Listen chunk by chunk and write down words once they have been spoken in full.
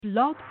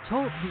Blog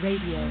Talk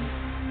Radio.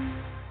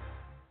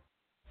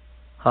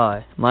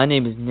 Hi, my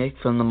name is Nick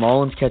from the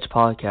Mullins Catch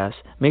podcast.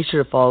 Make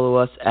sure to follow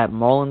us at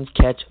Mullins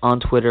Catch on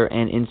Twitter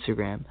and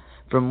Instagram.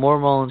 For more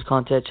Mullins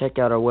content, check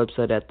out our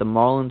website at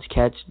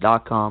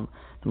themarlinscatch.com.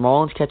 The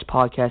Mullins Catch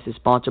podcast is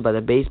sponsored by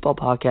the Baseball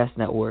Podcast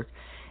Network,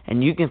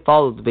 and you can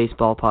follow the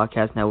Baseball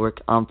Podcast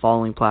Network on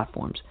following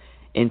platforms: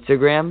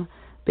 Instagram,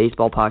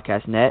 Baseball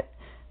Podcast Net;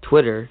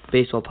 Twitter,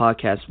 Baseball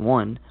Podcast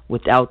 1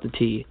 without the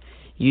T;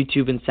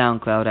 YouTube and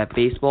SoundCloud at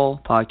Baseball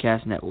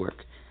Podcast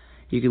Network.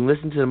 You can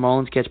listen to the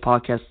Mullins Catch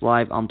podcast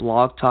live on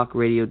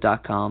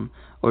blogtalkradio.com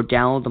or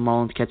download the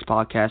Mullins Catch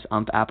podcast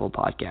on Apple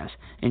Podcasts.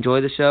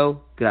 Enjoy the show.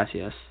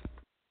 Gracias.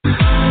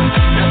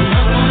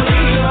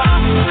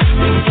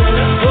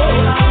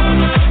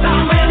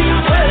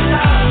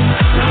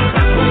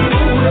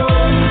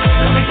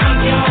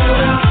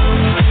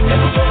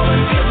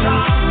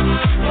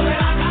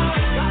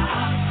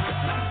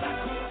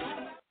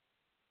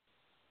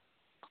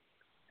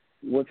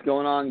 What's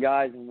going on,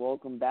 guys, and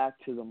welcome back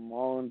to the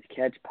Mullins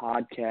Catch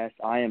podcast.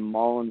 I am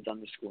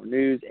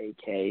Mullins_News,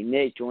 a.k.a.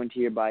 Nick, joined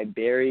here by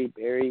Barry.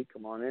 Barry,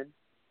 come on in.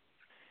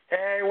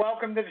 Hey,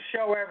 welcome to the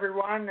show,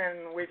 everyone,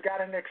 and we've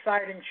got an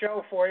exciting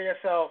show for you.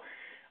 So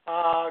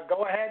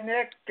go ahead,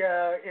 Nick,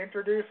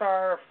 introduce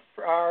our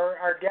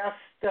guest,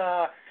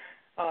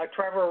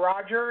 Trevor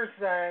Rogers,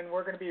 and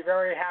we're going to be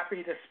very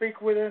happy to speak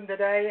with him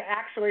today.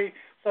 Actually,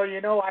 so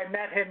you know, I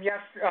met him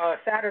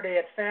Saturday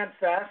at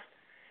FanFest.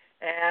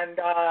 And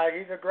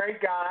he's a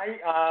great guy.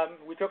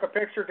 We took a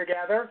picture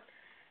together.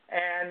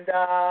 And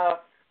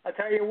I'll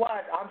tell you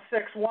what, I'm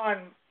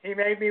 6'1". He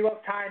made me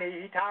look tiny.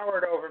 He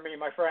towered over me,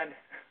 my friend.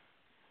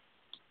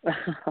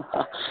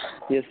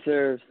 Yes,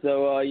 sir.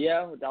 So,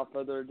 without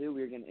further ado,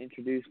 we're going to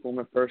introduce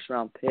former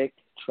first-round pick,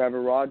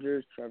 Trevor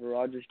Rogers. Trevor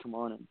Rogers, come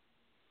on in.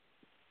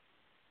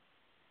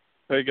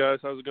 Hey, guys.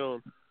 How's it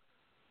going?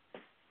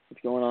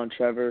 What's going on,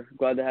 Trevor?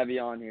 Glad to have you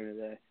on here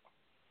today.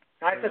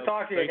 Nice to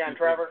talk to you again,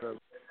 Trevor.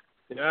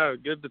 Yeah,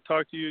 good to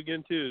talk to you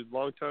again, too.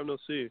 Long time no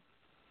see.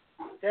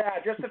 Yeah,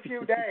 just a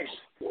few days.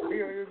 We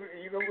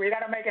got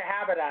to make a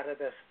habit out of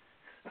this.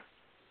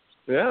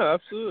 Yeah,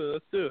 absolutely.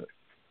 Let's do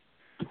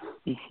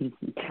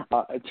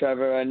it.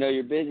 Trevor, I know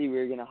you're busy.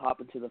 We're going to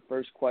hop into the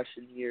first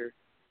question here.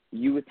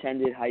 You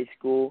attended high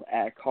school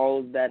at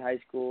Carlsbad High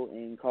School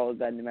in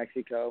Carlsbad, New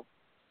Mexico.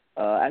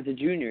 As a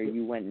junior,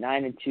 you went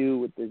 9-2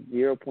 with the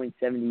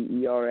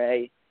 0.70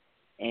 ERA.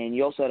 And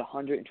you also had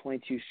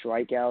 122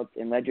 strikeouts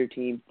and led your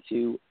team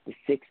to the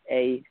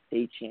 6A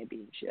state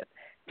championship.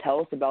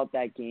 Tell us about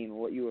that game and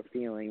what you were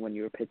feeling when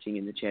you were pitching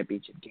in the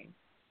championship game.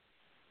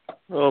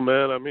 Oh,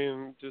 man, I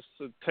mean, just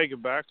to take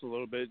it back a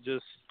little bit,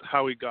 just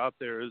how we got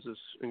there is just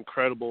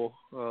incredible.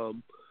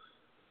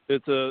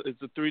 It's a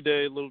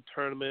 3-day little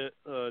tournament.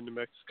 New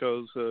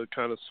Mexico's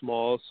kind of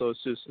small, so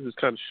it's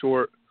kind of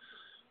short.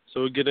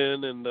 So we get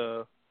in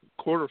the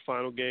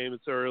quarterfinal game.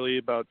 It's early,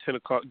 about 10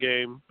 o'clock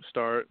game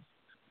start.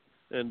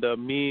 And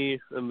me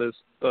and this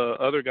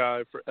other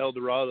guy for El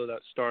Dorado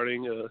that's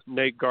starting,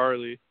 Nate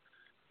Garley,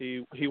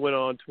 he went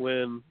on to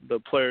win the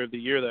Player of the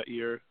Year that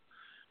year.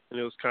 And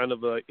it was kind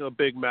of a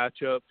big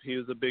matchup. He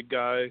was a big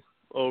guy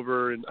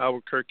over in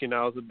Albuquerque, and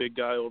I was a big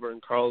guy over in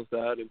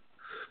Carlsbad. And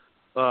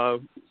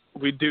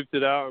we duked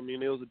it out. I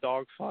mean, it was a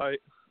dogfight.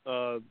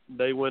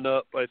 They went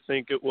up, I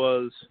think it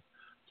was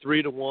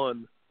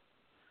 3-1.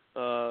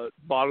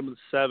 Bottom of the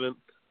seventh,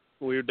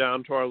 we were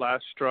down to our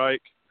last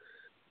strike.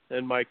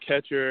 And my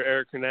catcher,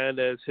 Eric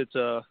Hernandez, hits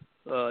I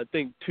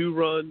think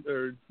 2-run,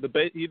 or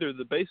either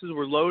the bases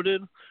were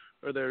loaded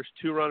or there's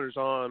 2 runners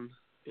on,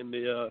 and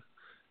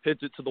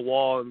hits it to the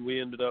wall, and we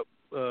ended up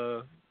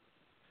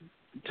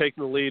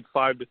taking the lead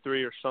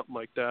 5-3 or something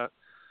like that.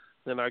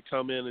 Then I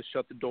come in and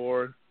shut the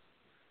door,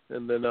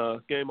 and then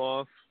game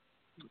off.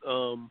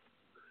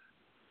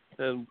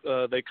 And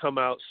they come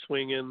out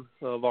swinging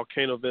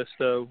Volcano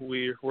Vista.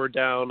 We're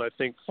down, I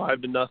think,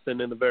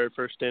 5-0 in the very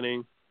first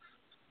inning.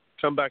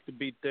 Come back to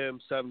beat them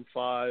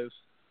 7-5,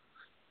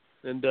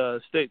 and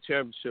state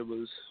championship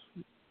was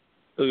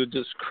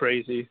just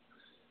crazy.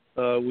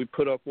 We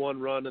put up 1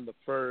 run in the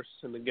first,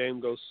 and the game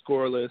goes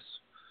scoreless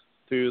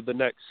through the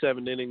next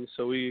 7 innings.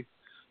 So we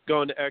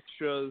go into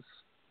extras.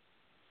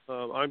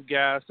 I'm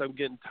gassed. I'm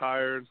getting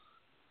tired.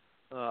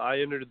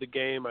 I entered the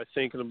game, I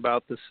think, in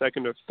about the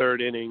second or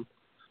third inning,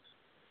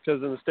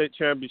 because in the state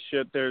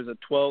championship there was a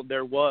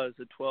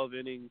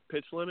 12-inning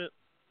pitch limit.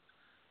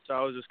 So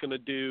I was just going to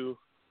do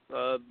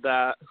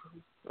that.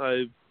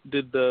 I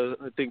did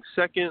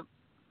second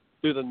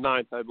through the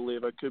ninth, I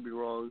believe. I could be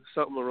wrong.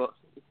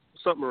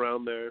 Something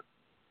around there.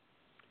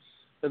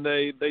 And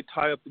they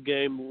tie up the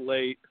game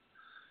late.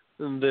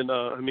 And then,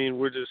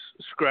 we're just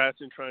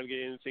scratching, trying to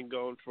get anything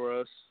going for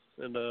us.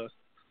 And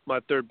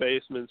my third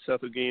baseman,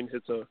 Seth O'Gean,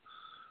 hits a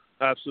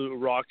absolute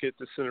rocket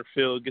to center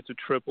field, gets a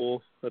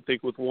triple, I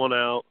think, with 1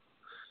 out.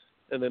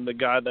 And then the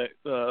guy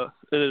that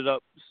ended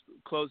up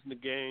closing the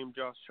game,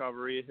 Josh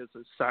Chavarria, hits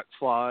a sac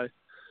fly.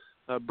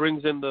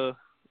 Brings in the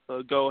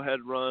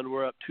go-ahead run.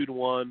 We're up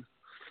 2-1,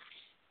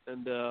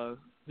 and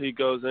he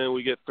goes in.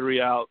 We get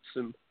 3 outs,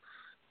 and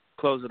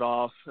close it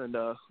off, and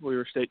we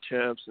were state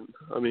champs. And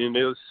I mean,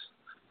 it was,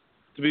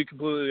 to be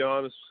completely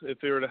honest,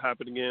 if it were to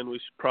happen again, we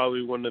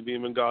probably wouldn't have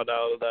even got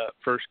out of that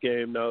first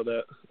game. Now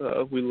that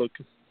we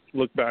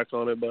look back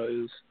on it, but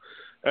it was,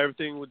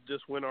 everything would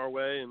just went our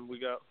way, and we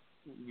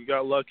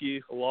got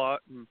lucky a lot,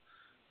 and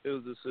it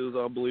was an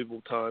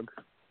unbelievable time.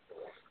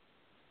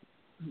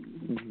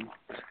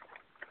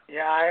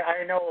 Yeah,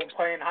 I know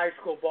playing high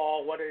school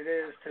ball what it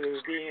is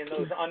to be in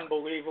those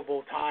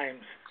unbelievable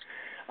times.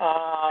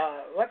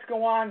 Let's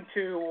go on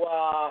to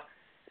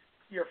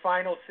your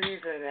final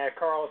season at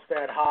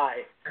Carlsbad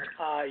High.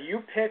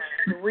 You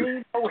pitched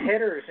 3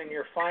 no-hitters in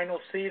your final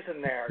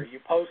season there. You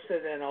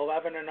posted an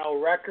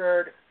 11-0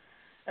 record,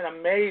 an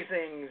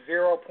amazing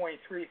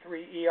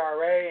 0.33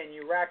 ERA, and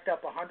you racked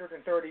up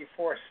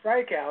 134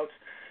 strikeouts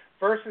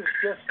versus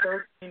just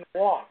 13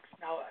 walks.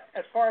 Now,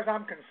 as far as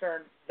I'm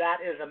concerned, that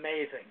is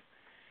amazing.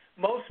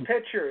 Most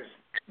pitchers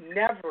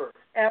never,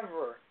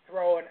 ever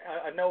throw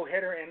a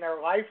no-hitter in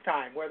their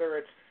lifetime, whether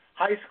it's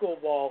high school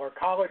ball or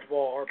college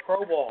ball or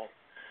pro ball.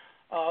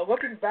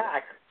 Looking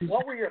back,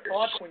 what were your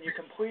thoughts when you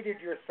completed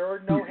your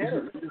 3rd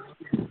no-hitter?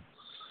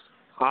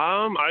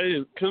 I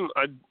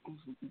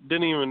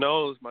didn't even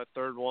know it was my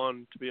 3rd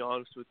one, to be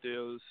honest with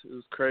you. It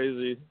was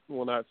crazy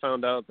when I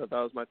found out that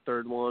was my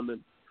 3rd one.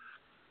 And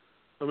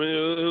I mean,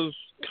 it was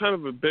kind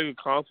of a big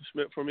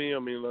accomplishment for me. I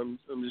mean,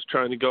 I'm just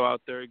trying to go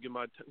out there and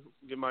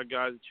give my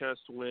guys a chance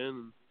to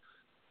win.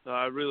 And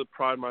I really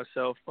pride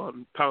myself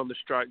on pounding the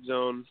strike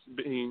zone,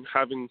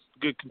 having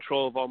good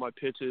control of all my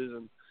pitches,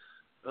 and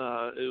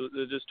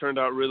it just turned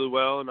out really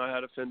well. And I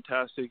had a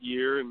fantastic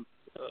year, and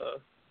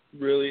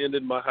really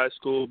ended my high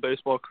school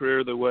baseball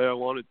career the way I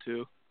wanted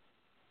to.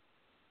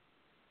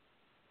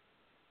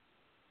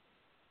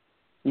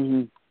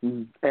 And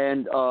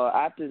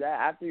after that,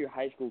 after your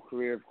high school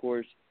career, of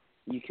course,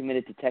 you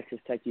committed to Texas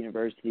Tech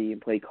University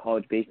and played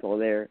college baseball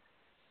there.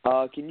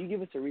 Can you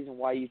give us a reason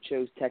why you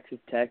chose Texas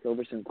Tech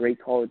over some great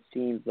college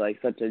teams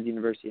such as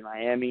University of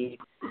Miami,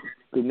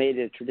 who made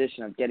it a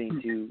tradition of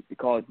getting to the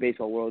College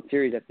Baseball World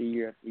Series after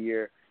year?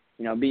 You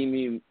know, being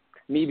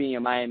me being a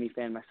Miami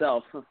fan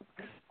myself,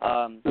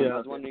 I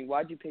was wondering,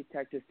 why did you pick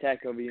Texas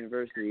Tech over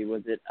University?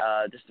 Was it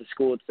just the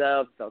school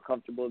itself? Felt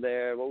comfortable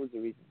there? What was the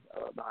reason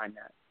behind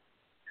that?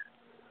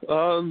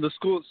 The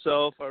school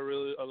itself, I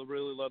really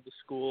love the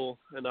school,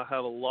 and I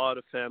have a lot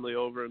of family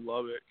over in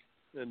Lubbock,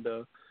 and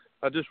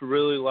I just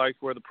really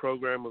liked where the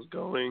program was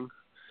going.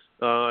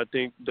 I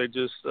think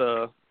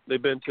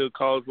they've been to a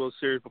College World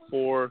Series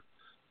before.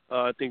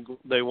 I think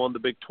they won the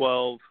Big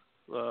 12.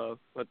 I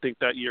think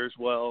that year as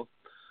well.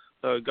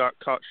 Got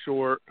caught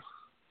short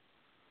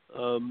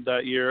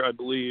that year, I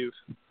believe,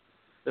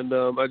 and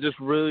I just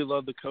really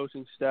love the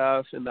coaching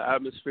staff and the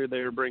atmosphere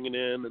they were bringing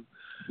in, and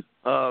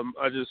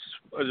I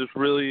just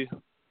really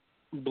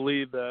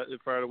believe that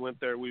if I had went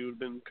there, we would have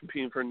been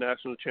competing for a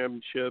national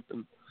championship,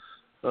 and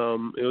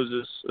it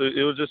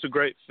was just a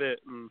great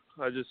fit, and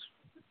I just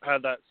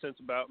had that sense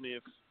about me.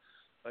 If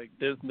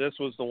this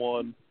was the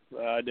one,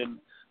 I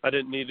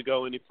didn't need to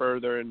go any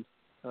further, and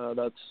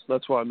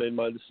that's why I made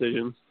my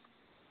decision.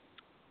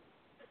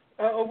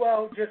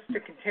 Well, just to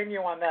continue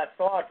on that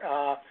thought,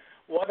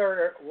 what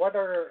other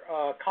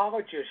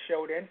colleges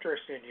showed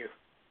interest in you?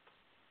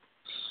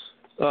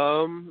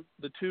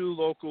 The 2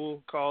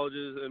 local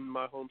colleges in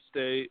my home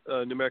state,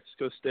 New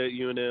Mexico State,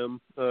 UNM,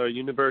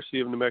 University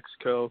of New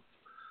Mexico,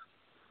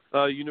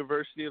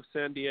 University of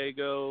San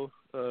Diego,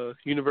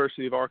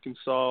 University of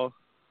Arkansas,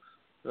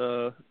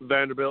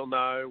 Vanderbilt and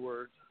I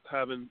were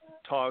having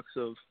talks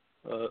of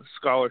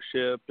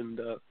scholarship, and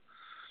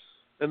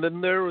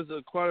then there was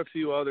quite a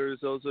few others.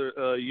 Those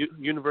are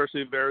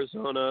University of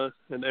Arizona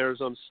and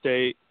Arizona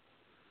State,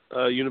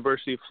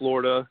 University of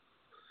Florida.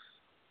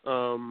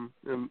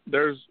 And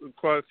there's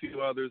quite a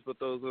few others, but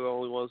those are the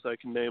only ones I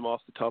can name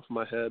off the top of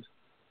my head.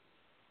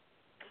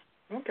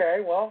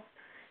 Okay, well,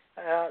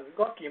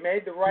 look, you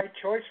made the right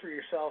choice for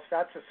yourself.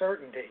 That's a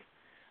certainty.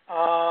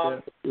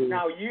 Now,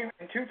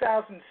 in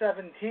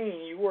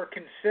 2017, you were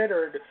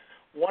considered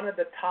one of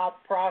the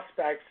top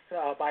prospects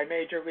by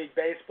Major League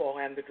Baseball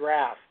and the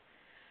draft.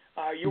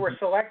 You were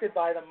selected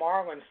by the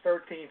Marlins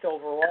 13th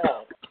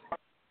overall.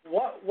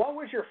 What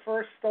was your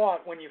first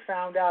thought when you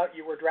found out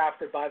you were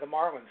drafted by the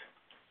Marlins?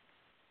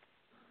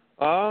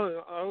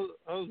 I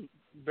was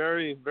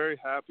very, very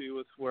happy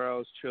with where I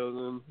was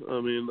chosen. I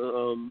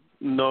mean,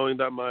 knowing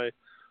that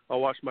I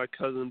watched my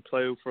cousin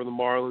play for the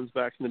Marlins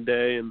back in the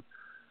day, and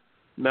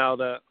now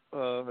that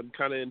I'm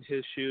kind of in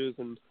his shoes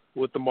and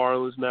with the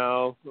Marlins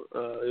now,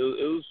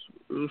 it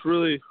was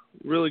really,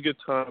 really good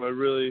time. I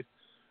really,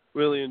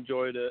 really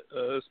enjoyed it,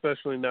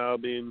 especially now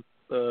being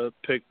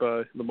picked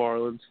by the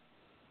Marlins.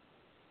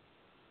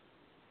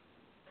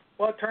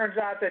 Well, it turns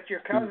out that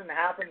your cousin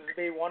happens to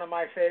be one of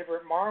my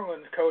favorite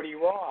Marlins, Cody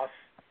Ross.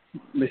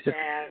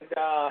 And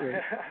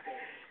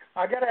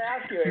I got to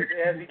ask you,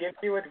 has he given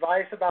you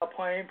advice about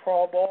playing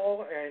pro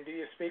ball, and do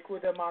you speak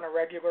with him on a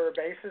regular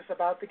basis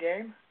about the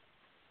game?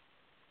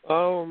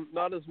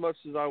 Not as much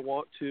as I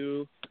want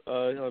to.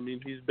 I mean,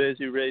 he's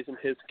busy raising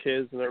his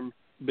kids, and I'm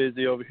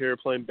busy over here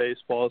playing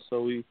baseball,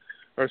 so we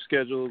our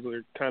schedules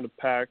are kind of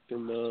packed,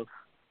 and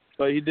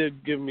but he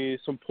did give me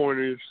some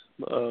pointers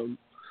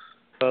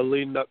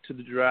leading up to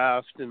the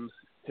draft, and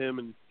him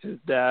and his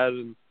dad,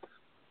 and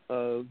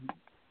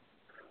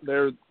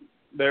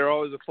they're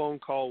always a phone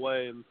call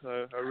away, and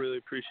I really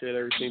appreciate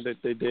everything that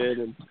they did,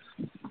 and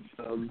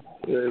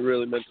it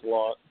really meant a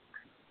lot.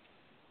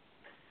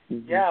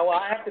 Yeah, well,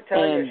 I have to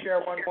share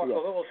one more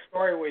little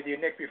story with you,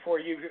 Nick, before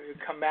you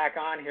come back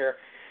on here.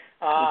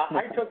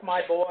 I took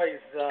my boys,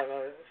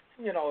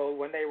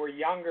 when they were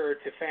younger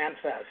to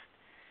FanFest,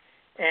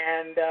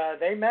 and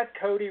they met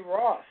Cody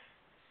Ross,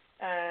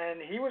 and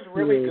he was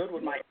really good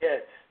with my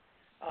kids.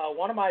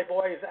 One of my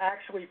boys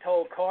actually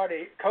told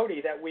Cody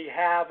that we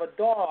have a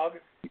dog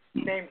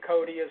named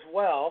Cody as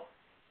well,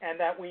 and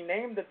that we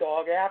named the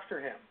dog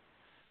after him.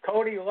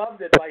 Cody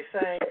loved it by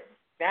saying,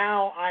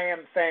 "Now I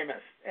am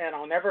famous," and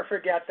I'll never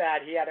forget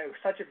that. He had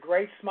such a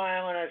great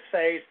smile on his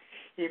face.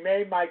 He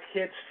made my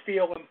kids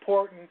feel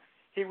important.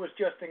 He was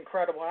just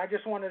incredible. I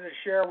just wanted to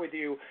share with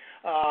you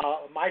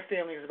my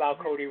feelings about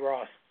Cody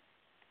Ross.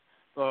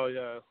 Oh,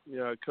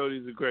 yeah.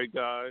 Cody's a great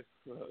guy.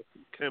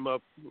 Came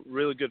up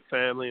really good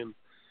family, and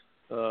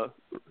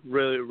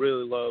really,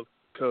 really love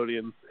Cody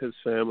and his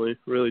family.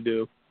 Really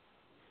do.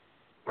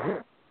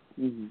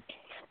 Mm-hmm.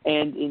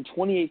 And in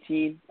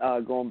 2018,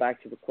 going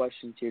back to the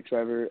questions here,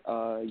 Trevor,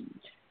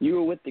 you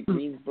were with the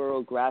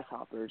Greensboro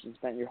Grasshoppers and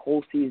spent your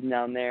whole season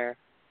down there.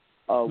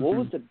 What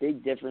was the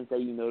big difference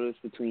that you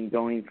noticed between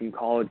going from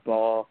college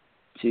ball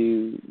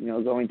to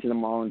going to the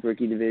Marlins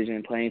rookie division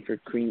and playing for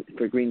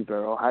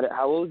Greensboro? What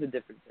was the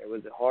difference there?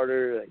 Was it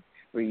harder? Like,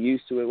 were you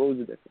used to it? What was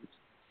the difference?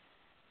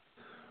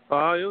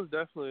 It was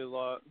definitely a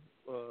lot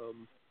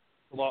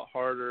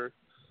harder.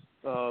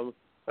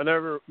 I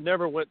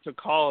never went to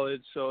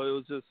college, so it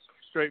was just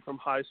straight from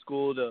high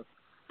school to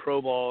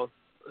pro ball,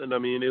 and I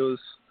mean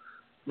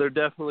they're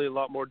definitely a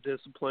lot more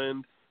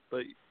disciplined.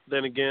 But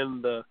then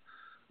again, the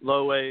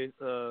low A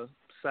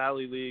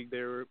Sally League,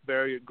 they were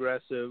very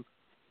aggressive,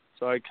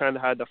 so I kind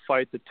of had to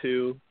fight the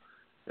two.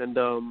 And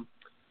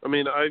I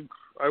mean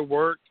I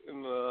worked,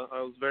 and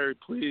I was very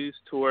pleased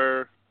to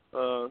where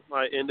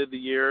I ended the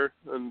year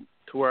and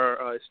to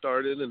where I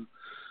started. And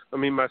I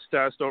mean my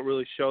stats don't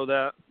really show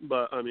that,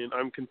 but I mean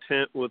I'm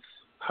content with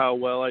how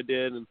well I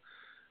did. And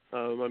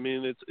I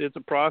mean it's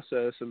a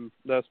process, and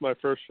that's my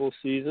first full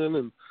season,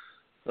 and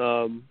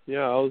I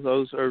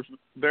was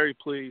very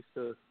pleased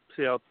to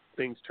see how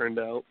things turned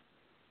out.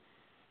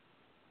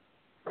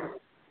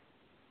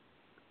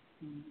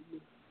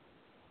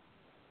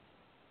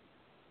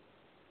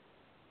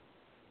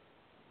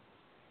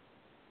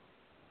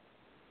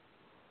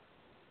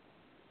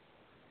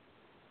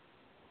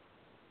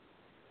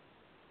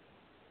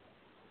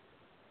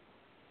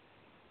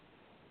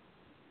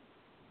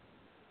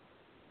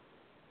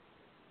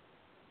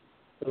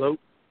 Hello?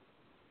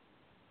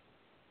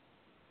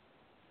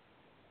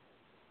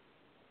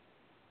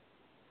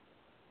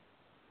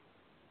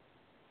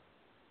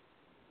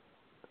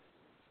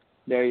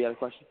 Barry, you got a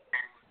question?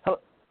 Hello?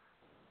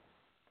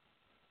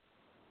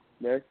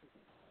 Barry?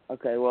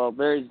 Okay, well,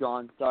 Barry's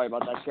gone. Sorry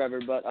about that,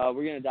 Trevor, but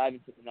we're going to dive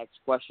into the next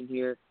question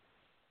here.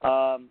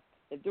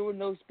 If there were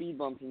no speed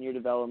bumps in your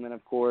development,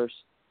 of course,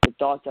 the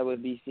thoughts I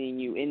would be seeing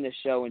you in the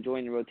show and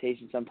joining the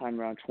rotation sometime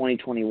around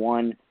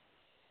 2021.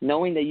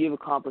 Knowing that you've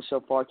accomplished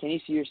so far, can you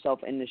see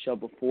yourself in the show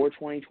before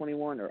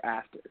 2021 or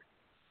after?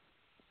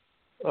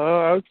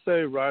 I would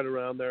say right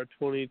around there,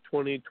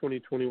 2020,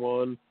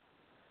 2021.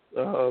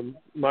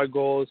 My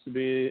goal is to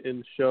be in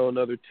the show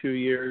another 2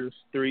 years,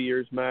 3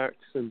 years max,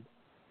 and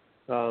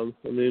I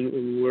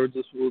mean we'll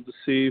just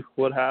see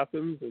what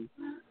happens and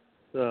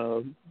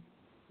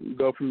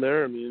go from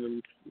there. I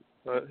mean,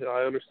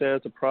 I understand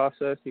it's a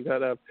process. You got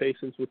to have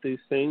patience with these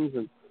things,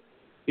 and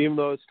even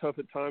though it's tough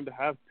at times to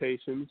have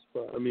patience,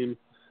 but I mean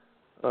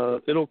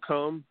it'll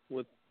come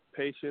with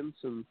patience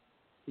and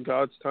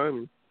God's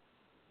timing.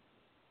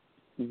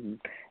 Mm-hmm.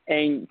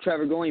 And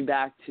Trevor, going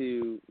back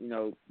to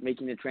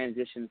making the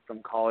transition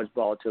from college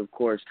ball to, of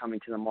course, coming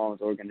to the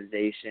Marlins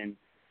organization,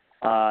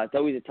 it's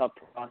always a tough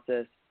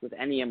process with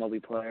any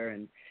MLB player.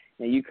 And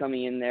you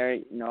coming in there,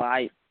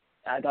 I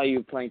thought you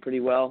were playing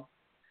pretty well.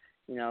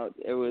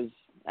 It was,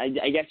 I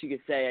guess you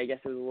could say, there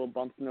was a little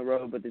bumps in the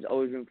road, but there's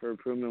always room for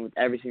improvement with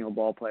every single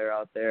ball player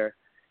out there.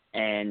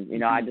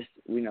 And I just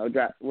when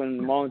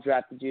the Marlins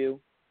drafted you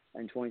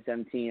in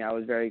 2017, I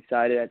was very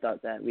excited. I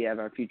thought that we have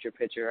our future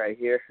pitcher right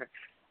here.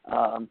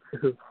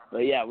 But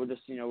yeah, we're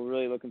just we're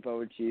really looking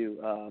forward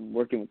to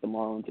working with the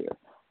Marlins here.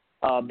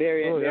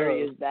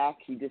 Barry is back.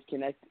 He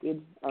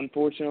disconnected,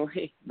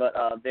 unfortunately. But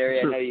Barry,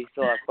 I know you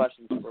still have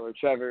questions for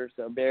Trevor,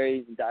 so Barry,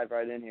 you can dive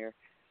right in here.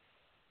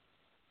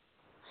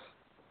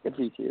 If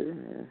he's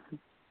here.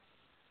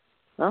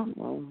 Oh,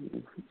 well,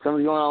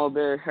 something's going on with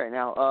Barry right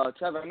now.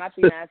 Trevor, I'm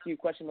actually going to ask you a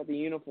question about the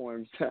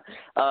uniforms.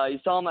 You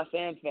saw my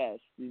Fan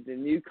Fest, the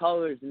new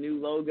colors, the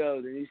new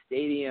logo, the new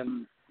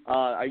stadium.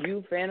 Are you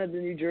a fan of the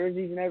new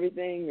jerseys and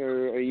everything,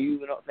 or are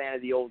you a fan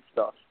of the old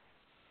stuff?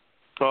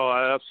 Oh,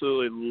 I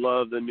absolutely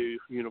love the new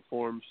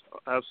uniforms.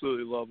 I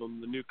absolutely love them.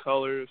 The new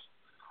colors,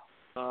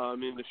 I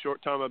mean, the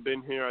short time I've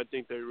been here, I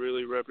think they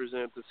really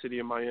represent the city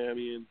of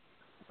Miami and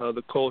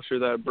the culture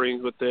that it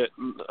brings with it.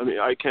 I mean,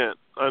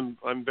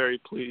 I'm very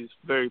pleased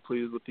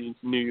with these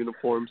new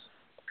uniforms.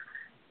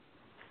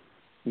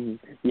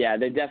 Yeah,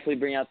 they definitely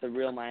bring out the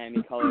real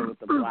Miami color with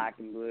the black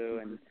and blue,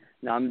 and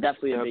no, I'm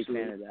definitely a big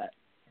fan of that.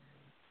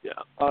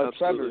 Yeah.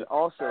 Trevor,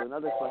 also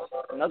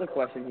another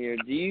question here.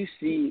 Do you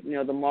see,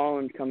 the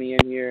Marlins coming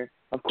in here,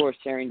 of course,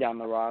 tearing down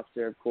the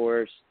roster, of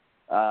course,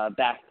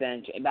 back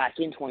in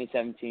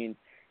 2017,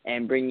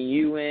 and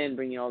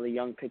bringing all the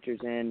young pitchers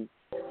in,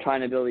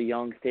 trying to build a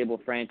young, stable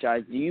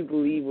franchise? Do you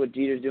believe what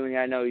Jeter's doing?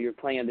 I know you're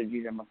playing under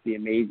Jeter, must be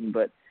amazing,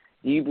 but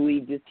do you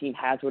believe this team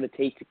has what it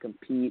takes to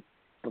compete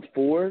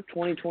before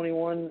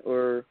 2021,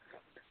 or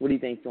what do you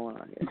think's going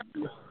on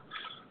here?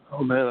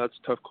 Oh man, that's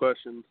a tough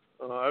question.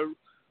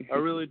 I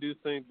really do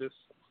think this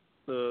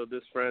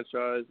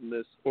franchise and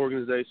this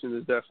organization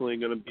is definitely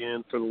going to be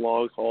in for the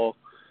long haul.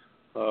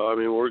 I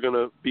mean, we're going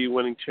to be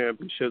winning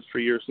championships for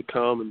years to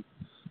come, and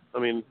I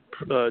mean,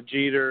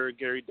 Jeter,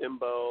 Gary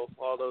Dimbo,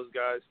 all those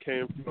guys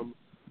came from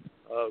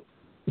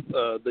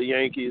the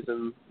Yankees,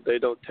 and they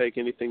don't take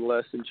anything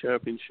less than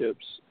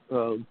championships.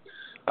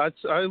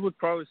 I would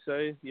probably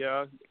say,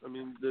 yeah. I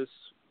mean, this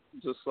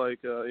just like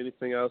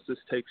anything else, this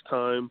takes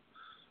time.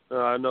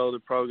 I know they're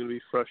probably going to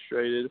be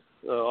frustrated.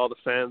 All the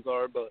fans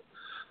are, but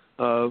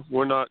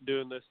we're not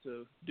doing this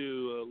to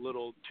do a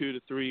little 2 to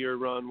 3 year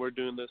run. We're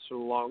doing this for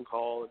the long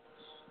haul.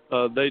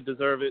 They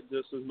deserve it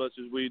just as much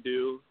as we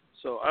do.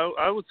 So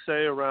I would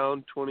say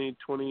around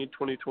 2020,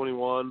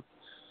 2021,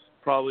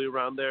 probably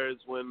around there is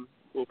when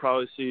we'll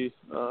probably see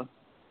the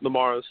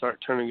Marlins start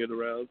turning it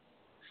around.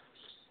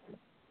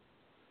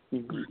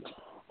 Mm-hmm.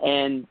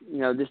 And,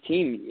 this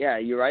team, yeah,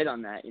 you're right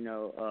on that.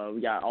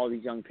 We got all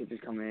these young pitchers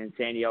coming in,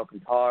 Sandy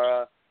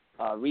Alcantara,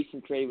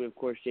 recent trade with, of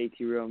course,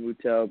 JT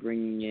Realmuto,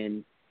 bringing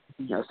in,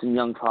 some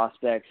young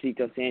prospects,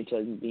 Cico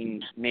Sanchez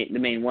being the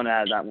main one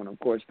out of that one, of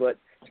course. But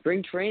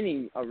spring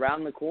training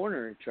around the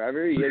corner,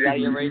 Trevor. You got to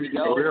get ready to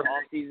go.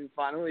 Off season's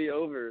finally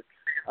over.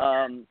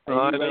 Are you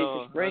ready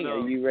for spring?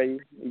 Are you ready?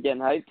 You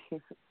getting hyped?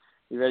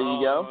 You ready to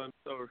go?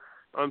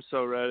 I'm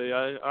so ready.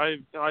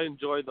 I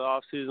enjoyed the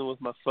off season with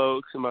my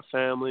folks and my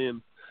family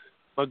and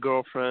my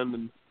girlfriend,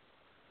 and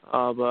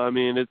but I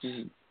mean it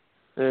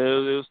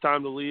was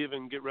time to leave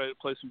and get ready to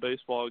play some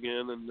baseball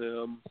again,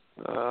 and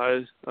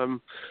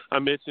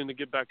I'm itching to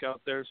get back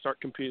out there and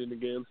start competing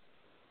again.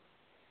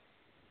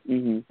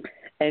 Mhm.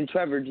 And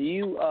Trevor, do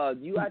you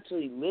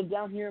actually live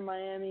down here in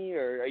Miami,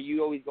 or are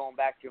you always going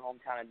back to your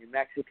hometown in New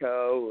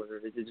Mexico, or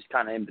is it just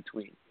kind of in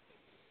between?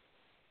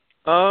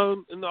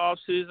 In the off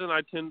season,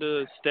 I tend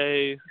to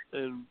stay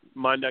in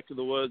my neck of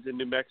the woods in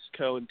New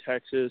Mexico and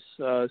Texas.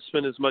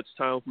 Spend as much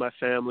time with my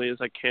family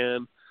as I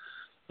can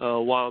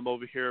while I'm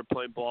over here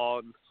playing ball,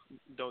 and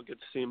don't get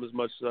to see them as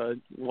much as I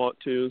want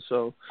to.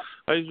 So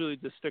I usually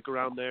just stick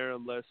around there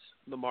unless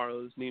the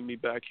Marlins need me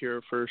back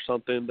here for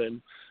something.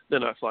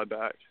 Then I fly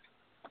back.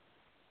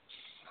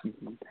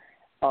 Mm-hmm.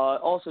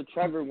 Also,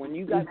 Trevor, when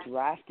you got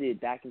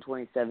drafted back in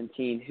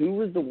 2017, who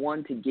was the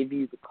one to give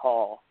you the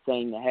call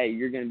saying that, hey,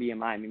 you're going to be a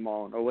Miami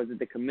Marlin? Or was it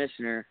the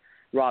commissioner,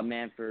 Rob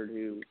Manfred,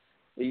 who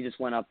you just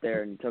went up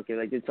there and took it?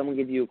 Like, did someone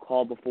give you a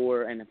call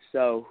before? And if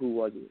so, who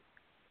was it?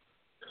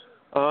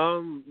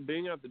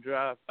 Being at the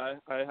draft, I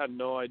had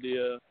no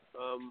idea.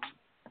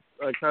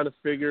 I kind of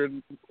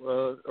figured,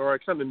 or I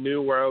kind of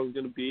knew where I was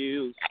going to be. It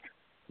was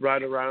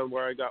right around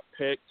where I got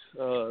picked,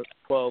 12,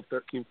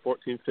 13,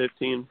 14,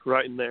 15,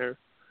 right in there.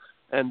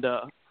 And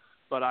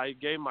but I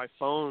gave my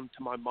phone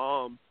to my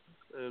mom,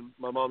 and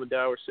my mom and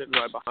dad were sitting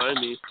right behind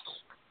me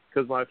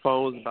because my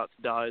phone was about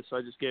to die. So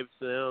I just gave it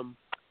to them,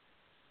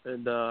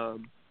 and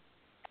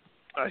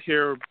I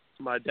hear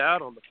my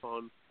dad on the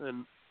phone,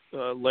 and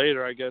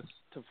later, I guess,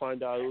 to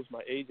find out it was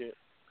my agent.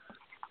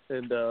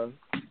 And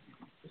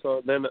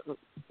so then,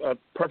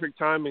 perfect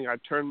timing, I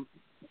turn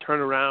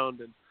around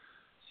and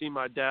see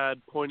my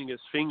dad pointing his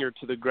finger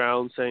to the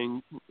ground,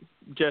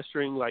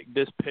 gesturing like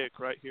this pick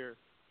right here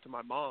to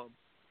my mom.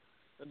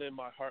 And then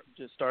my heart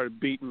just started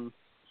beating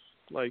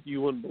like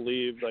you wouldn't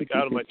believe, like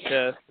out of my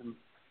chest. And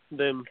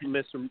then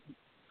Mr.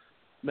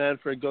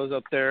 Manfred goes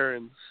up there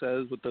and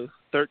says, with the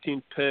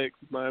 13th pick,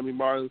 Miami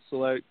Marlins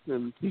select,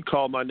 and he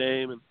called my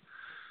name, and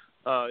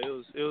it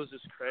was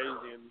just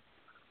crazy. And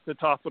to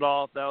top it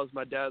off, that was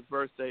my dad's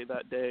birthday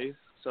that day,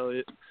 so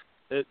it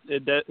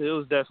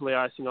was definitely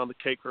icing on the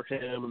cake for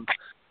him.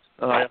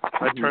 And I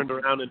turned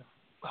around and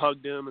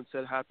hugged him and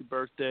said happy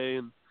birthday,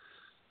 and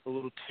a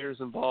little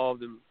tears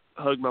involved, and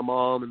hugged my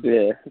mom and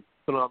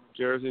put on the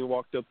jersey and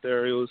walked up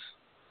there. It was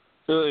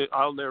really,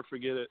 I'll never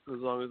forget it as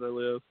long as I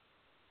live.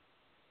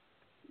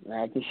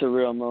 That's a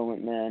surreal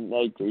moment, man.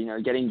 Like,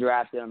 getting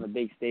drafted on the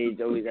big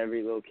stage, always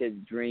every little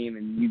kid's dream,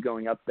 and you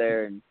going up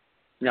there and,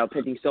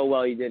 pitching so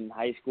well you did in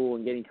high school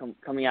and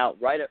coming out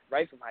right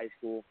from high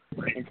school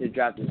into the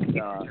draft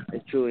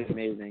is truly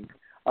amazing.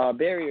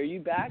 Barry, are you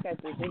back? I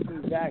think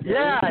he's back.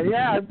 Yeah. Hey,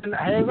 listen,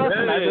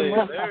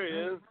 there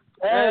he is.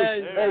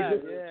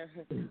 Hey,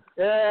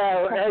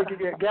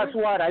 guess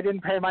what? I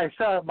didn't pay my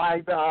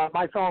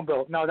phone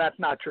bill. No, that's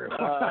not true.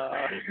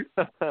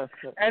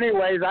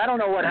 Anyways, I don't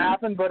know what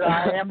happened, but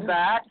I am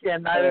back,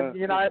 and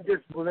I've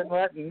just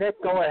let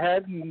Nick go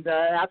ahead and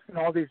asking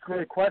all these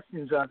great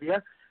questions of you.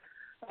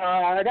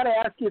 I got to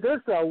ask you this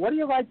though: what do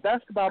you like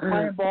best about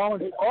playing ball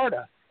in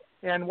Florida,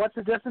 and what's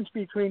the difference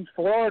between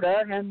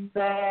Florida and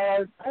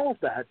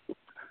Carlsbad?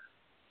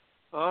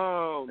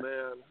 Oh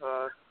man,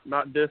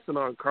 not dissing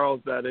on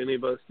Carlsbad any,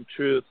 but it's the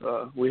truth.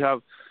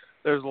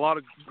 There's a lot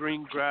of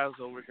green grass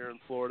over here in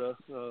Florida.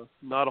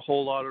 Not a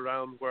whole lot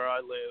around where I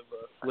live,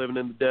 living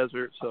in the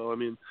desert. So I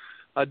mean,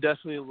 I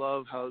definitely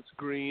love how it's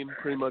green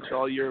pretty much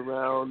all year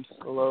round.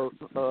 I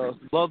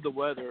love the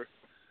weather.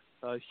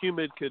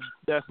 Humid could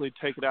definitely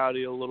take it out of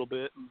you a little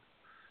bit. And,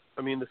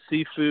 I mean, the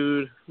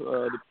seafood,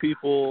 the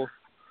people.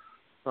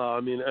 I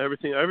mean,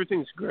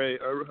 everything's great.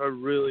 I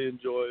really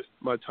enjoy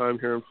my time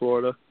here in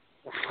Florida.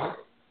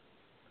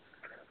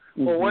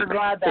 Well, we're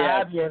glad to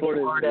have you in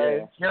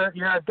Florida.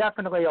 You're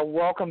definitely a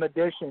welcome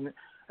addition,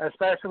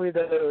 especially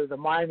the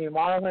Miami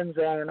Marlins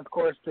and, of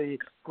course, the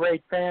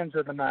great fans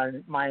of the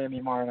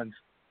Miami Marlins.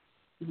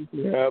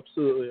 Yeah,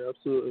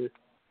 absolutely.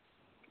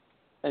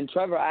 And,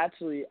 Trevor,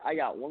 actually, I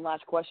got one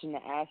last question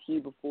to ask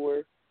you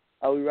before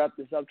we wrap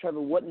this up.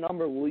 Trevor, what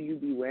number will you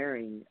be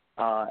wearing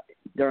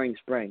during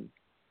spring?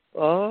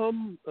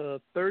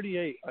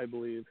 38, I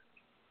believe.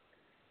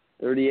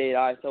 38.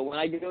 All right, so when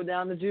I go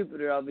down to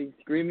Jupiter, I'll be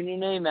screaming your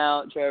name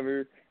out,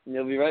 Trevor, and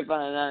you'll be right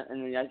behind that.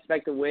 And I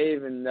expect a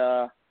wave, and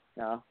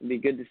it'll be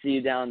good to see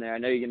you down there. I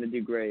know you're going to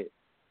do great.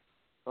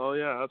 Oh,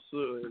 yeah,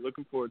 absolutely.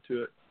 Looking forward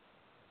to it.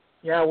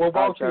 Yeah, we'll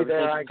both be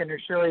there, I can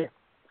assure you.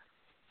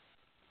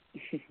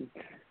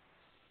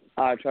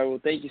 All right, Trevor, well,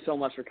 thank you so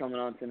much for coming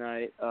on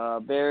tonight.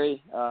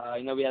 Barry,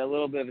 I know we had a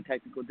little bit of a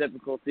technical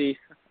difficulty,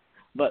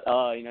 but,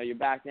 you're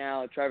back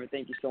now. Trevor,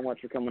 thank you so much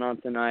for coming on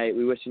tonight.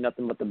 We wish you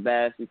nothing but the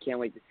best. We can't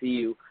wait to see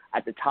you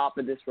at the top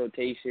of this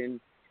rotation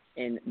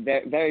and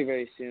very, very,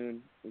 very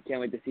soon. We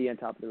can't wait to see you on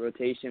top of the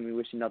rotation. We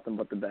wish you nothing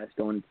but the best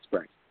going into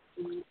spring.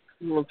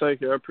 Well,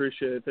 thank you. I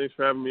appreciate it. Thanks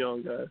for having me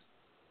on, guys.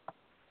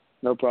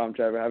 No problem,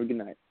 Trevor. Have a good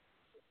night.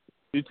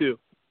 You too.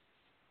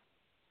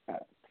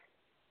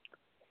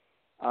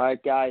 All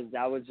right, guys,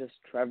 that was just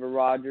Trevor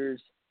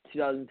Rogers,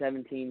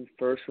 2017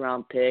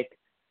 first-round pick.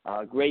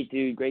 Great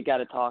dude, great guy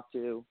to talk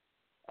to.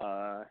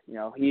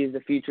 He is the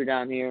future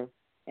down here,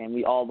 and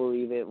we all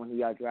believe it when he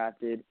got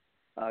drafted.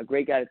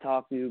 Great guy to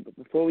talk to. But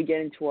before we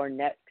get into our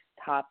next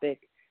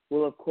topic,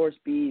 will, of course,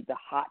 be the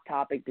hot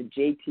topic, the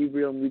JT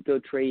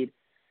Realmuto trade.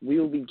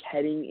 We will be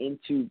heading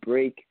into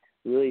break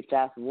really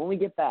fast. And when we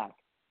get back,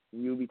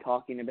 we will be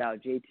talking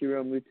about JT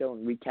Realmuto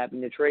and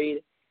recapping the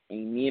trade.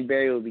 And me and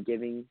Barry will be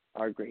giving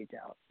our grades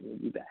out. We'll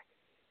be back.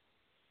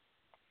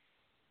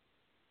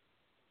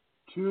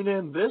 Tune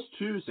in this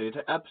Tuesday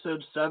to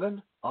Episode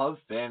 7 of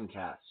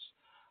Fancast.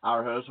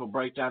 Our host will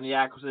break down the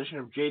acquisition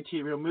of JT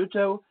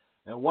Realmuto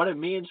and what it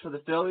means for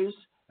the Phillies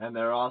and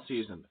their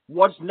offseason.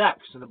 What's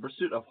next in the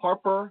pursuit of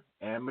Harper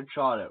and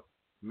Machado?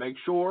 Make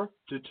sure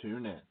to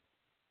tune in.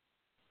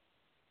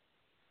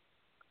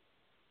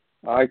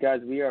 All right,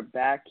 guys, we are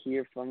back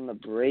here from the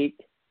break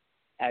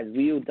as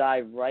we will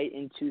dive right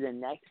into the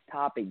next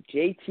topic.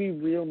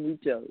 JT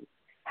Realmuto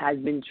has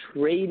been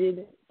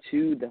traded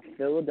to the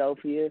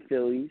Philadelphia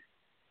Phillies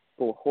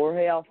for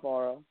Jorge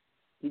Alfaro,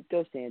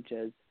 Tito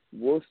Sanchez,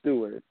 Will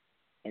Stewart,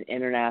 and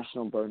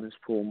international bonus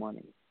pool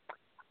money.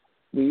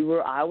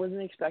 I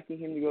wasn't expecting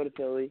him to go to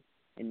Philly,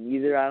 and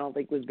neither I don't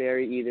think was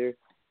Barry either,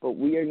 but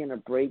we are going to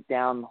break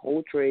down the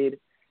whole trade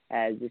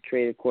as the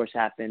trade, of course,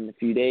 happened a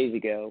few days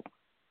ago.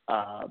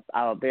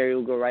 Barry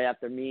will go right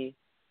after me,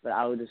 but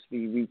I will just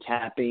be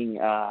recapping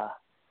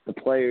the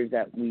players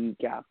that we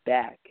got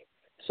back.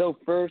 So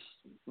first,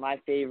 my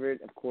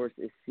favorite, of course,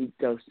 is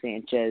Tito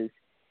Sanchez,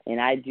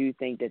 and I do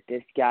think that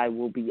this guy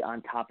will be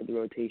on top of the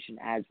rotation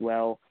as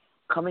well,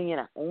 coming in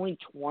at only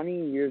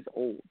 20 years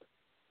old.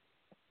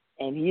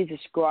 And he is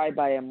described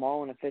by a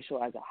Marlin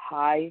official as a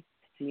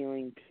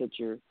high-ceiling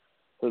pitcher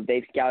who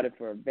they've scouted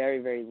for a very,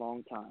 very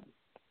long time.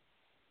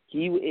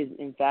 He is,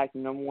 in fact, the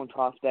number one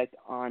prospect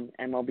on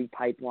MLB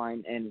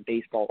Pipeline and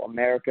Baseball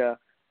America.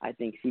 I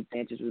think Tito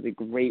Sanchez was a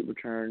great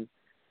return.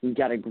 He's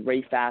got a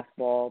great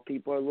fastball.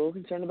 People are a little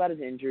concerned about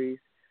his injuries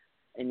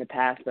in the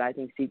past, but I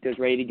think Tito's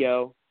ready to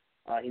go.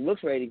 He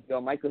looks ready to go.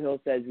 Michael Hill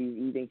says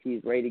he thinks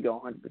he's ready to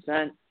go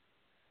 100%.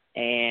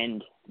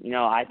 And,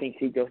 I think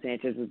Tito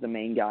Sanchez was the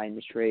main guy in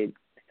this trade.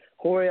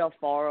 Jorge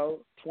Alfaro,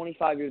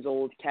 25 years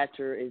old,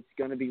 catcher, is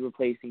going to be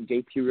replacing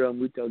JT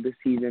Realmuto this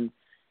season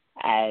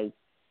as,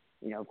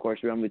 of course,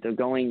 Realmuto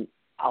going.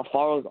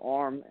 Alfaro's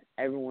arm,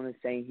 everyone is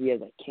saying he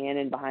has a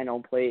cannon behind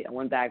home plate. I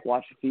went back,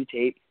 watched a few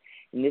tapes,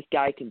 and this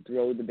guy can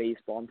throw the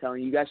baseball. I'm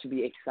telling you, you guys should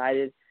be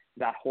excited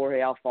about Jorge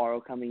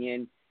Alfaro coming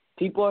in.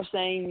 People are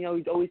saying,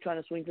 he's always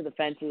trying to swing for the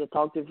fences. I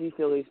talked to a few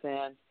Phillies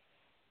fans.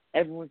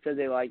 Everyone says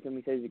they like him.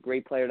 He says he's a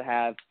great player to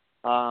have.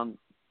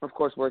 Of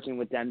course, working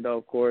with Denbo,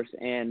 of course,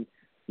 and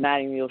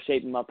Mattingly will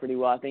shape him up pretty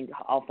well. I think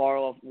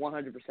Alfaro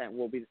 100%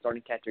 will be the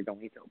starting catcher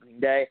going into opening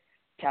day.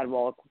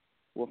 Cadwallop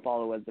will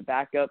follow as the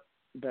backup.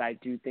 But I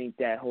do think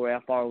that Jorge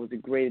Alfaro was a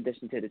great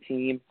addition to the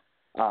team,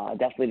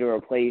 definitely to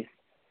replace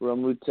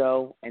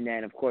Realmuto. And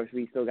then, of course,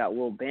 we still got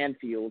Will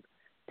Banfield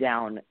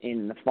down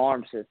in the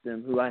farm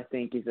system, who I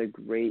think is a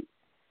great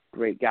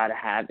guy to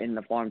have in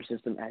the farm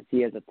system, as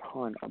he has a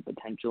ton of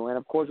potential. And,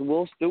 of course,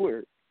 Will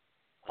Stewart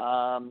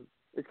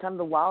is kind of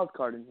the wild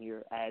card in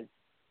here, as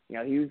you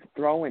know, he was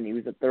throwing. He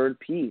was a third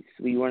piece.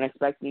 We weren't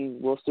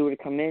expecting Will Stewart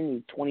to come in.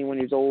 He's 21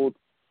 years old.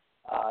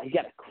 He's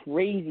got a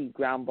crazy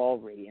ground ball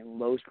rate and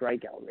low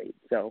strikeout rate.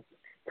 So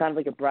kind of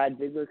like a Brad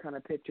Ziegler kind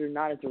of pitcher,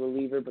 not as a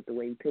reliever, but the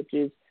way he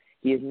pitches.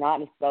 He is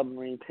not a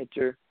submarine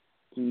pitcher.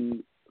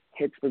 He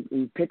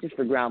pitches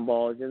for ground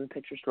balls. He doesn't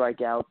pitch for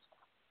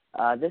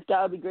strikeouts. This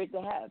guy would be great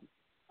to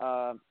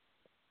have.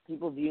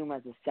 People view him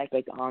as a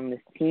second on this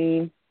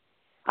team.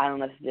 I don't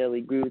necessarily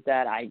agree with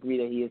that. I agree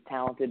that he is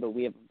talented, but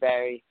we have a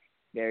very,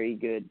 very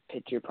good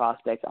pitcher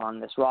prospects on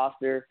this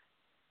roster.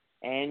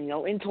 And, you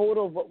know, in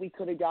total, what we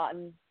could have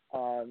gotten,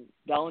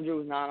 Bellinger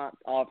was not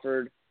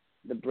offered.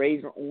 The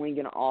Braves were only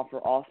going to offer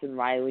Austin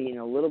Riley, and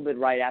a little bit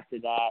right after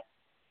that,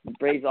 the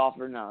Braves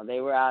offered, no, they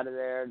were out of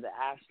there. The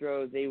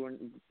Astros, they were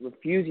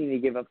refusing to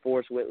give up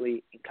Forrest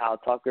Whitley and Kyle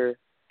Tucker.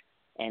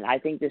 And I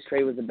think this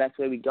trade was the best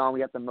way we've gone. We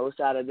got the most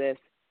out of this,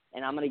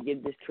 and I'm going to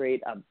give this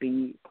trade a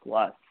B+.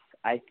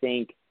 I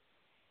think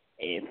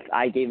if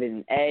I gave it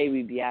an A,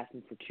 we'd be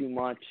asking for too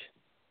much.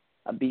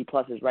 A B+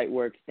 is right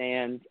where it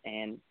stands,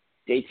 and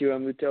JT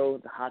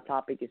Realmuto, the hot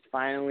topic, is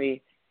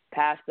finally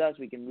past us.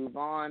 We can move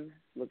on,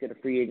 look at a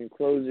free agent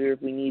closer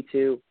if we need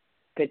to.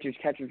 Pitchers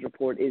Catchers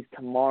report is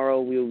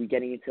tomorrow. We will be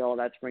getting into all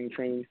that spring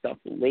training stuff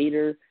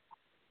later,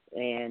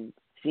 and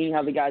seeing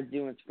how the guys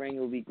do in spring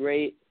will be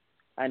great.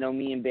 I know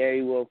me and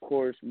Barry will, of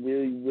course,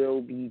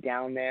 will be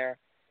down there.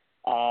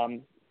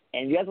 And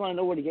if you guys want to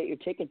know where to get your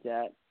tickets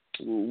at,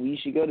 we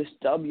should go to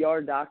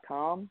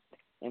StubYard.com,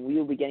 and we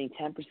will be getting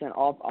 10%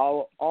 off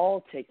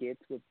all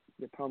tickets with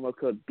the promo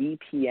code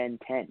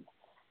BPN10.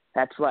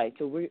 That's right.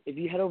 So if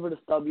you head over to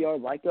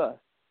StubYard like us,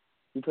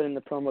 you put in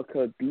the promo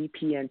code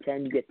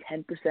BPN10, you get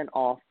 10%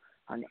 off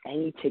on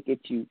any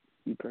tickets you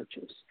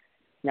purchase.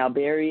 Now,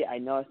 Barry, I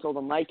know I stole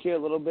the mic here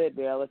a little bit,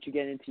 but I'll let you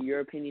get into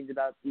your opinions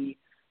about the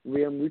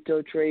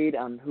Realmuto trade,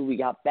 on who we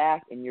got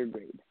back, and your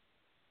grade.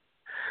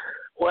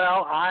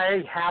 Well,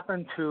 I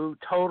happen to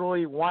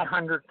totally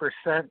 100%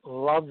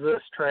 love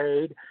this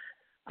trade.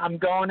 I'm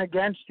going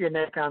against you,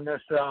 Nick, on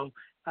this, though.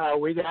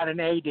 We got an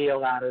A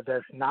deal out of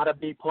this, not a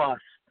B+.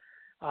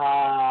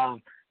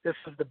 This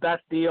is the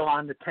best deal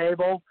on the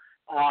table.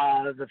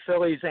 The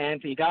Phillies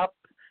anteed up,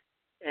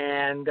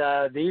 and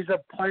these are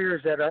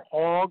players that are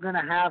all going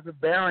to have a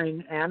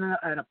bearing and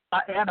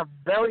a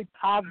very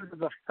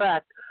positive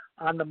effect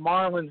on the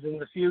Marlins in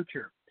the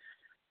future.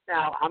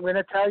 Now, I'm going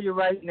to tell you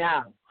right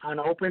now, on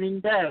opening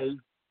day,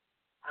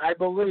 I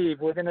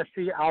believe we're going to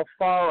see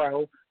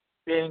Alfaro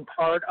being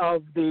part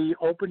of the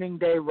opening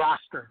day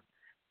roster.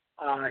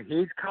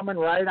 He's coming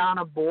right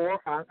on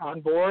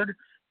board.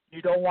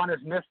 You don't want to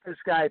miss this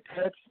guy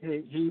pitch.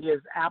 He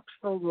is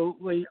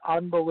absolutely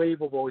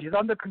unbelievable. He's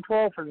under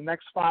control for the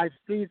next 5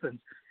 seasons,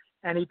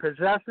 and he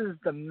possesses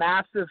the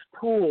massive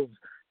tools,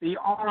 the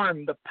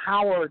arm, the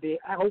power, the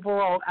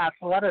overall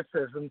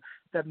athleticism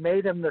that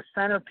made him the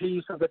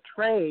centerpiece of the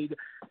trade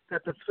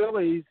that the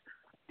Phillies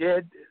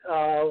did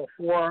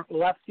for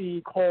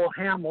lefty Cole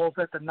Hamels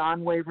at the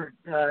non-waiver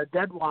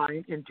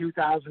deadline in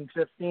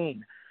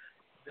 2015.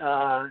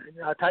 I'll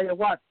tell you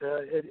what,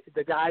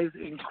 the guy's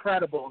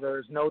incredible.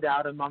 There's no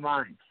doubt in my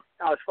mind.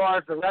 Now, as far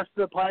as the rest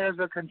of the players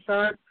are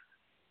concerned,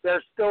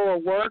 there's still a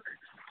work.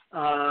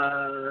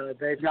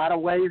 They've got a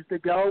ways to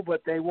go,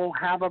 but they will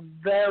have a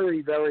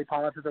very, very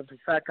positive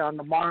effect on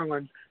the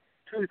Marlins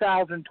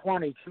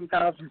 2020,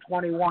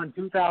 2021,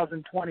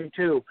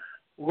 2022.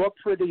 Look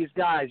for these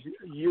guys.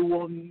 You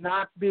will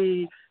not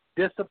be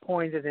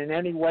disappointed in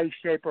any way,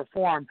 shape, or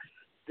form.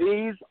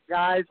 These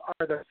guys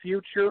are the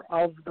future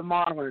of the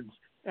Marlins.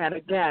 And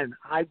again,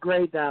 I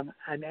grade them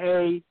an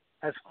A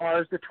as far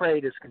as the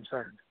trade is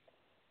concerned.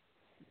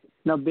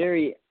 Now,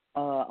 Barry,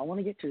 I want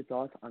to get your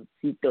thoughts on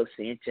Cito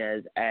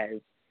Sanchez. As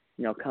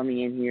you know,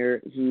 coming in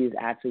here, he is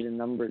actually the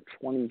number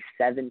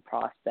 27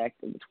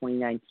 prospect in the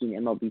 2019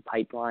 MLB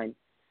Pipeline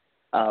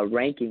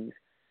rankings.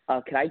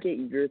 Can I get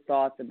your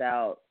thoughts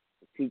about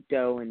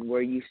Cito and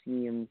where you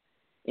see him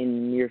in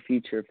the near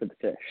future for the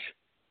Fish?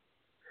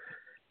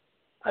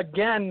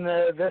 Again,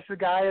 this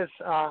guy is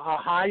a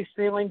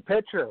high-ceiling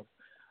pitcher.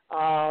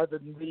 The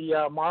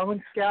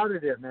Marlins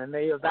scouted him, and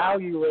they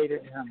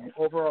evaluated him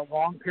over a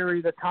long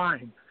period of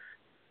time.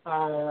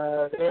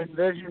 They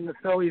envisioned the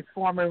Phillies'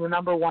 former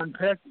number 1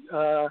 pick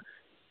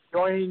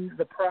joining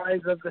the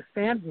prize of the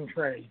Stanton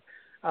trade.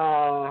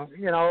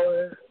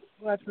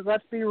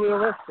 Let's be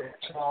realistic.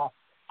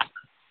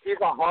 He's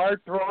a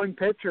hard-throwing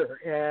pitcher,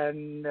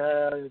 and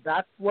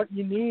that's what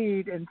you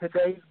need in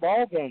today's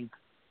ball game.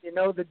 You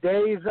know, the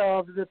days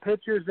of the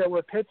pitchers that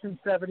were pitching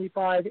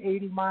 75,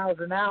 80 miles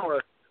an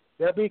hour,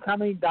 they're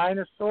becoming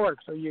dinosaurs.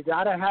 So you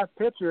got to have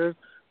pitchers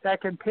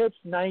that can pitch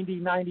 90,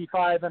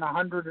 95, and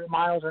 100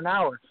 miles an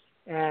hour.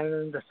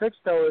 And the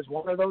Sixto is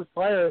one of those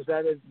players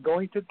that is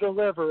going to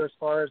deliver as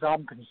far as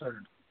I'm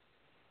concerned.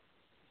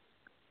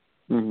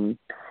 Mm-hmm.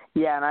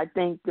 Yeah, and I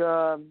think,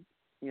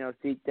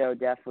 Sixto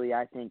definitely,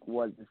 I think,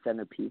 was the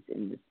centerpiece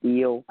in this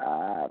deal.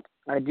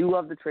 I do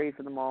love the trade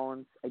for the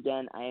Marlins.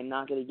 Again, I am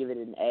not going to give it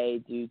an A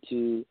due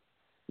to,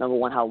 number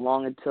one, how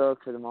long it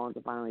took for the Marlins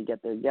to finally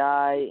get their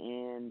guy,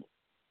 and,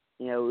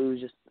 it was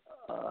just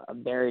a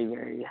very,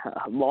 very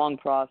long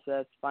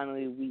process.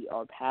 Finally, we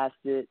are past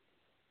it.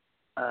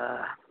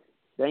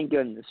 Thank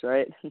goodness,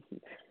 right?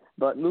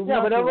 But moving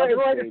on.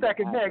 Wait a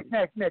second,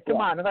 Nick, come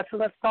on.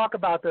 Let's talk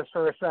about this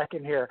for a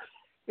second here.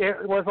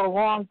 It was a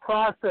long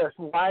process.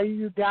 Why are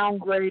you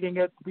downgrading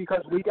it?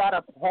 Because we got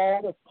a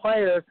haul of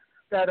players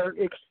that are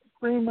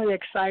extremely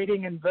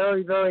exciting and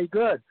very, very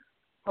good.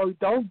 So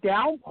don't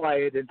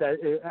downplay it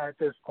at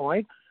this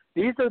point.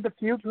 These are the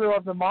future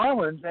of the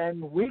Marlins,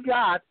 and we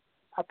got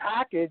a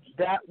package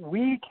that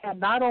we can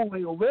not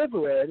only live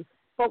with,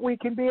 but we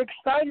can be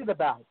excited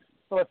about.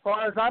 So as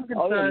far as I'm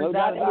concerned,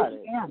 that A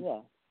stands. Yeah.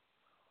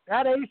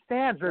 That A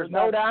stands. There's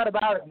no doubt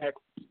about it, Nick.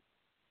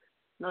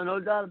 No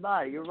doubt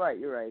about it. You're right.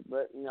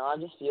 But, I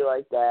just feel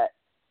like that,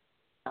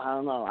 I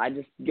don't know. I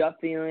just gut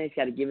feeling it's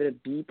got to give it a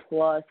B+.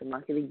 I'm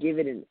not going to give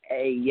it an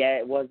A yet.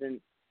 It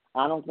wasn't,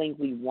 I don't think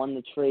we won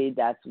the trade.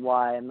 That's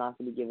why I'm not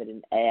going to give it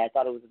an A. I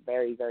thought it was a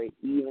very, very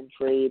even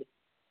trade.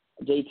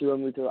 JT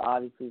Realmuto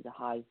obviously is a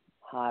high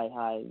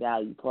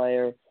value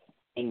player.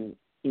 And,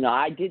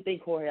 I did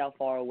think Jorge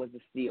Alfaro was a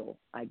steal.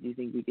 I do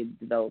think we could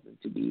develop him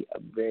to be a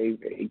very,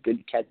 very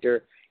good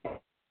catcher.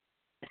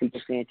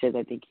 Sanchez,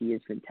 I think he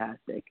is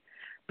fantastic.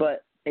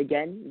 But,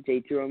 again,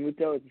 JT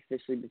Realmuto is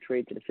officially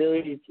betrayed to the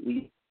Phillies.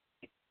 We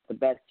the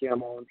best here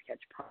on Marlins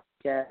Catch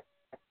podcast.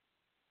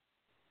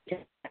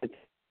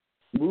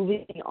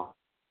 Moving on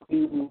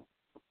to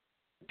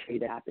the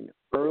trade that happened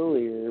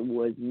earlier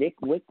was Nick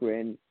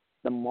Wickren,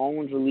 the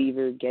Marlins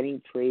reliever,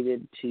 getting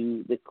traded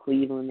to the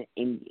Cleveland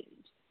Indians.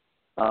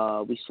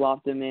 We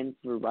swapped him in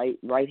for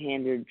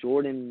right-hander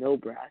Jordan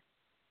Milbrath,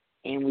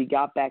 and we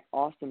got back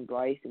Austin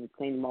Bryce and we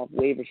claimed him off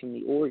waivers from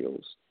the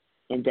Orioles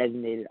and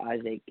designated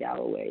Isaac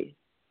Galloway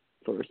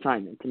for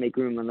assignment to make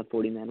room on the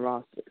 40-man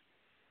roster.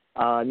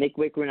 Nick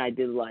Wickren I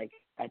did like.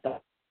 I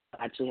thought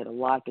actually had a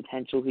lot of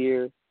potential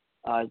here.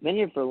 He's been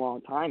here for a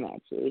long time,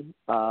 actually.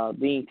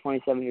 Being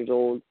 27 years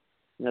old,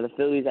 the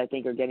Phillies, I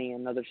think, are getting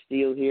another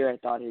steal here. I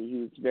thought he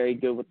was very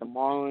good with the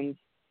Marlins.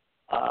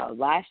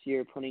 Last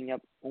year, putting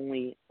up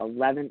only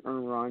 11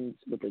 earned runs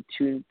with a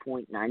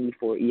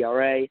 2.94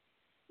 ERA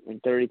in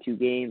 32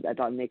 games. I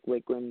thought Nick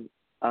Wickren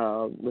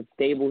was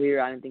stable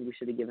here. I didn't think we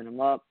should have given him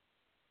up.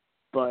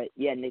 But,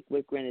 yeah, Nick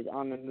Wickren is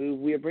on the move.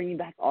 We are bringing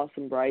back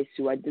Austin Bryce,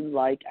 who I did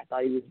like. I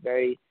thought he was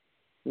very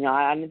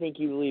I don't think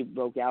he really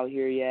broke out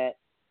here yet.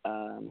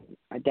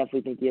 I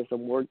definitely think he has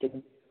some work to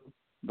do.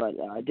 But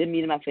I did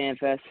meet him at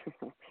FanFest.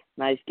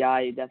 Nice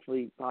guy. He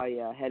definitely probably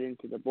head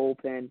into the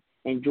bullpen.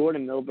 And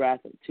Jordan Milbrath,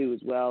 too, as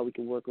well. We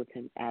can work with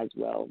him as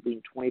well.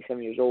 Being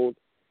 27 years old,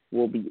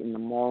 will be in the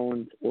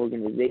Marlins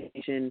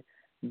organization.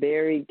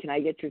 Barry, can I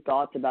get your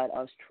thoughts about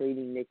us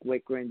trading Nick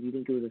Wickren? Do you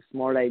think it was a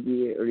smart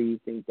idea, or do you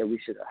think that we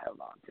should have held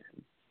on to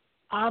him?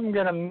 I'm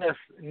going to miss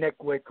Nick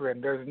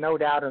Wickren. There's no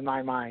doubt in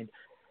my mind.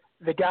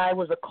 The guy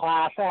was a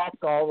class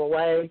act all the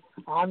way,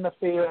 on the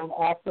field,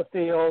 off the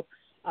field.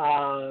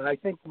 I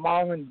think the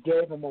Marlins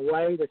gave him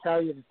away, to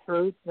tell you the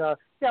truth.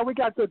 Yeah, we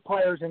got good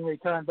players in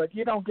return, but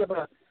you don't give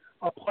a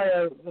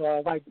player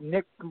like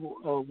Nick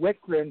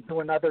Wickren to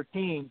another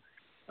team.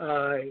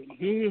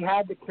 He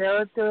had the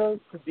character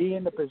to be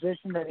in the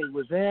position that he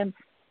was in.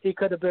 He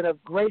could have been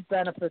of great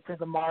benefit to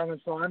the Marlins,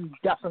 so I'm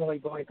definitely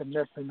going to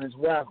miss him as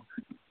well.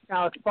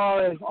 Now, as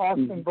far as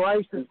Austin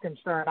Bryce is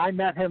concerned, I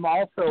met him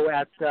also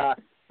at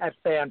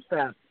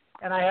FanFest,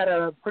 and I had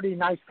a pretty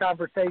nice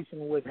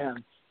conversation with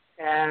him.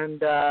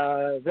 And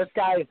this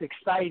guy is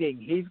exciting.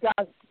 He's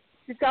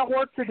got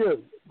work to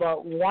do,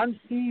 but once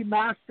he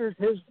masters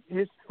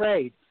his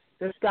trade,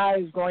 this guy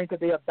is going to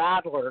be a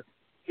battler.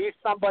 He's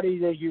somebody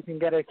that you can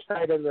get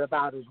excited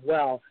about as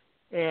well.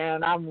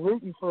 And I'm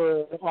rooting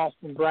for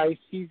Austin Bryce.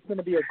 He's going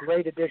to be a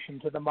great addition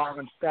to the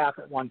Marlins staff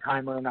at one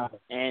time or another.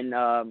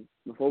 And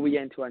before we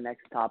get into our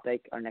next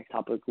topic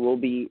will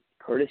be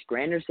Curtis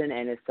Granderson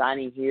and his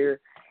signing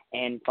here.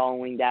 And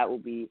following that will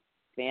be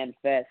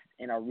FanFest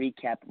and our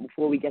recap.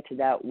 Before we get to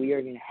that, we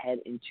are going to head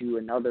into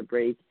another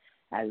break,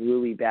 as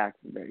we'll be back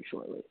very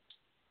shortly.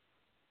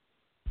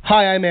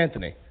 Hi, I'm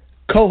Anthony,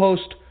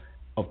 co-host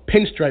of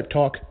Pinstripe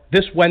Talk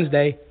this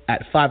Wednesday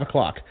at 5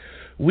 o'clock.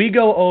 We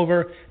go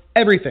over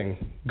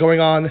everything going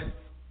on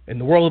in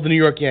the world of the New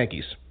York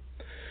Yankees.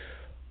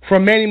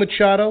 From Manny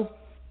Machado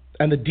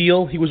and the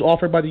deal he was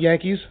offered by the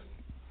Yankees,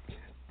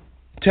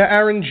 to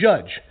Aaron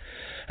Judge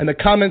and the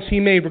comments he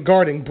made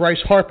regarding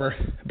Bryce Harper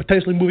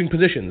potentially moving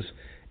positions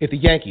if the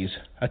Yankees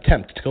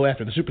attempt to go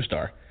after the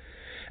superstar.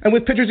 And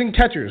with pitchers and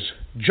catchers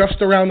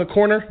just around the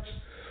corner,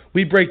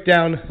 we break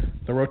down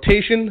the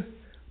rotation,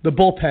 the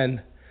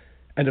bullpen,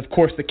 and of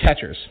course the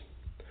catchers.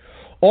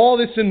 All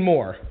this and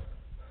more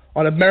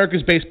on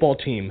America's baseball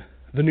team,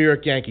 the New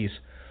York Yankees,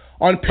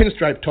 on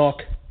Pinstripe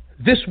Talk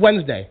this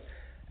Wednesday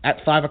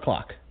at 5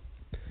 o'clock.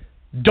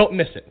 Don't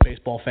miss it,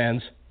 baseball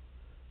fans.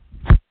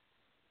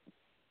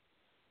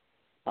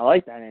 I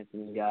like that,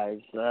 Anthony, guys.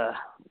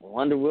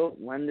 When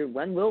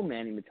will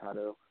Manny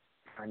Machado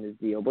sign his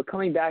deal? But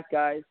coming back,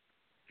 guys,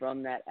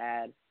 from that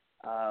ad,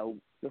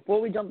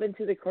 before we jump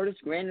into the Curtis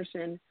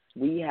Granderson,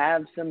 we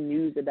have some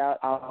news about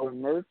our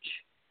merch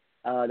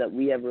that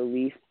we have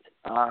released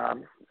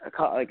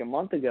like a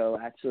month ago,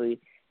 actually,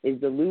 is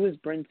the Lewis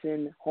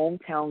Brinson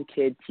Hometown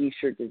Kid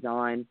T-shirt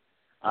design.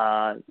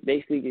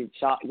 Basically, you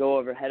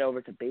can head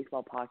over to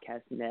Baseball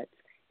Podcast Net's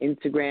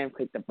Instagram,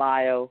 click the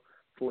bio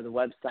for the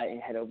website,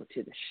 and head over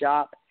to the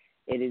shop.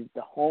 It is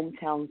the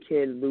Hometown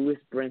Kid Lewis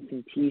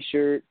Brinson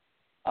T-shirt.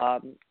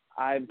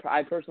 I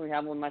personally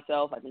have one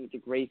myself. I think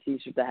it's a great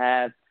T-shirt to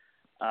have.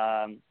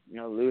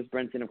 Lewis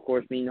Brinson, of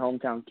course, being the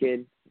hometown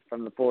kid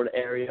from the Florida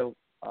area,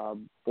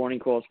 born in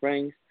Coral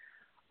Springs.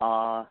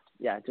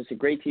 Just a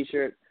great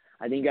T-shirt.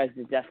 I think you guys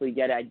should definitely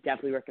get it. I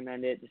definitely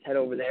recommend it. Just head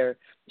over there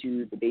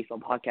to the Baseball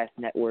Podcast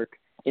Network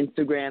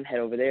Instagram. Head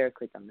over there,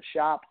 click on the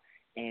shop,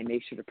 and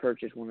make sure to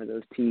purchase one of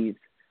those tees,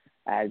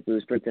 as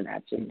Lewis Brinson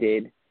actually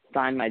did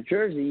sign my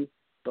jersey.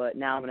 But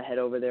now I'm going to head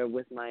over there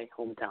with my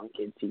hometown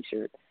kid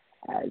T-shirt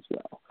as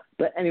well.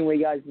 But anyway,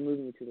 guys,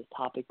 moving to this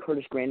topic,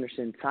 Curtis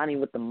Granderson signing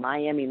with the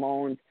Miami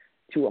Marlins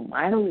to a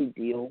minor league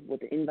deal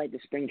with the invite to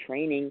spring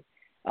training.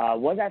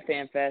 Was at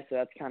FanFest, so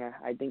that's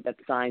I think that's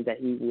signs that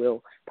he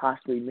will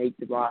possibly make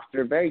the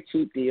roster. Very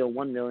cheap deal,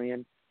 $1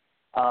 million.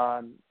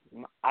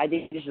 I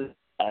think this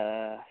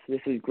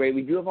is great.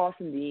 We do have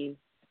Austin Dean,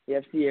 we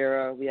have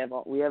Sierra, we have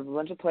a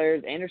bunch of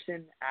players.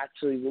 Anderson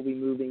actually will be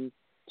moving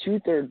to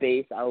third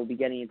base. I will be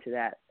getting into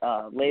that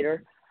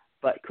later.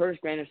 But Curtis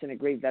Granderson, a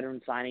great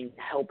veteran signing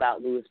to help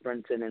out Lewis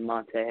Brinson and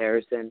Monte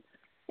Harrison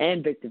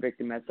and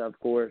Victor Mesa, of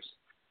course.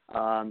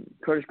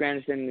 Curtis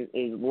Granderson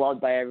is loved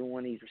by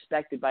everyone. He's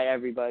respected by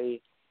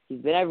everybody.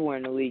 He's been everywhere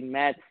in the league,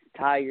 Mets,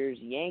 Tigers,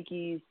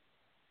 Yankees,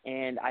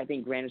 and I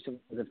think Granderson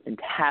was a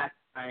fantastic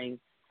signing.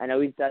 I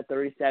know he's at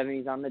 37.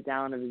 He's on the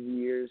down of his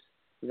years.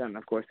 He's on,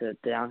 of course, the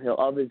downhill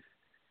of his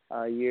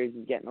years.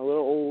 He's getting a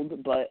little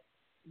old, but,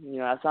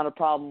 that's not a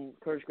problem.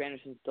 Curtis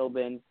Granderson's still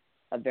been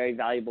a very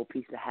valuable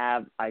piece to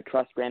have. I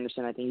trust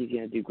Granderson. I think he's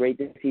going to do great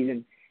this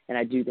season, and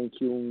I do think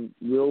he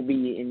will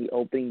be in the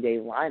opening day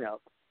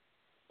lineup.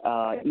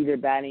 Either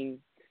batting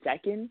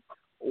second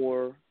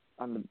or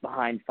on the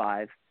behind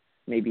five,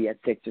 maybe at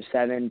 6 or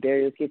 7.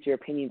 Barry, let's get your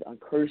opinions on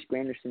Curtis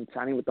Granderson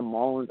signing with the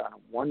Marlins on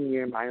a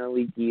 1-year minor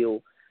league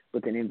deal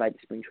with an invite to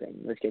spring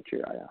training. Let's get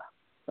your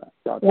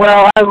thoughts.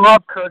 Well, I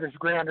love Curtis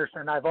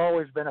Granderson. I've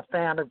always been a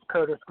fan of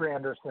Curtis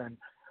Granderson.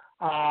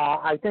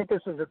 I think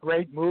this is a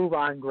great move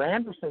on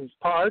Granderson's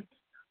part.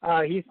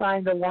 He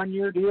signed a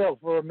 1-year deal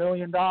for $1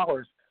 million.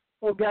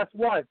 Well, guess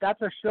what?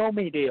 That's a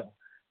show-me deal.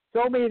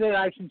 Show me that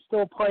I can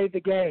still play the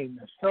game.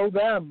 Show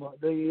them,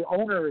 the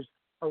owners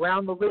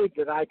around the league,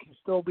 that I can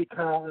still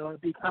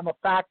become a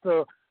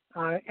factor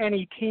on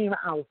any team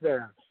out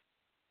there.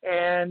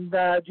 And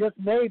just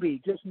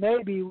maybe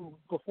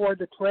before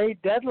the trade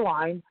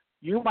deadline,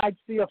 you might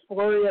see a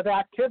flurry of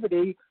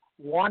activity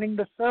wanting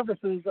the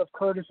services of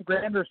Curtis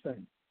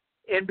Granderson.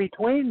 In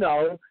between,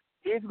 though,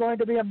 he's going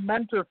to be a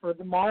mentor for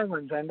the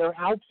Marlins and their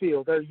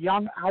outfield, their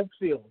young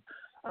outfield.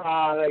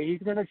 He's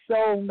going to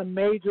show them the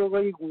major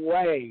league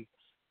way.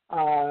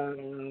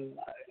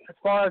 As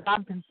far as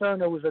I'm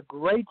concerned, it was a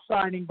great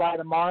signing by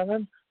the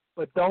Marlins,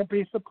 but don't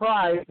be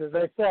surprised, as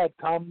I said,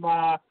 come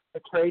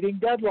the trading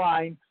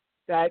deadline,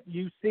 that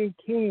you see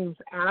teams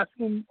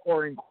asking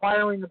or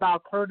inquiring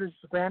about Curtis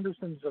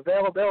Granderson's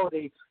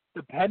availability,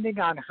 depending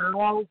on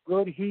how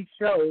good he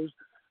shows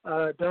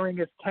during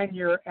his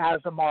tenure as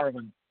a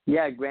Marlin.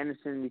 Yeah,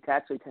 Granderson, we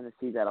actually tend to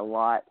see that a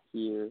lot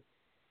here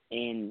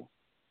in,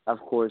 of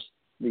course,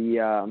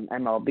 the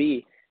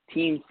MLB.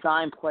 Teams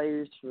sign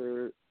players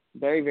for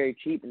very, very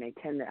cheap, and they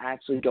tend to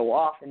actually go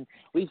off. And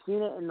we've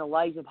seen it in the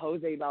likes of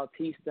Jose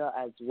Bautista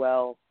as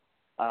well,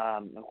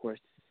 of course,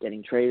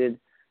 getting traded.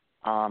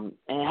 And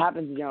it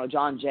happens,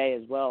 John Jay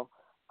as well.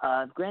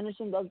 If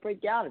Granderson does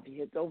break out, if he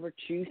hits over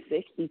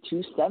 260,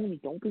 270,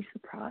 don't be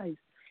surprised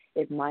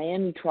if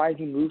Miami tries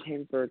to move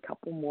him for a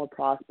couple more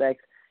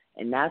prospects,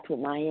 and that's what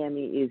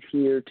Miami is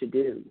here to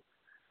do.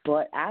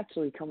 But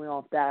actually, coming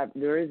off that,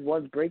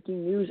 was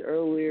breaking news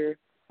earlier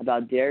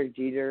about Derek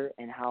Jeter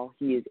and how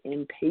he is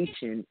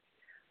impatient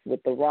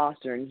with the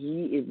roster, and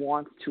he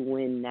wants to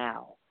win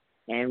now.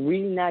 And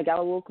reading that, I got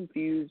a little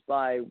confused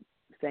by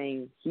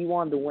saying he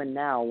wanted to win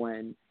now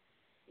when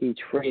he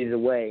traded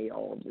away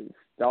all of his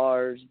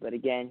stars. But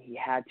again, he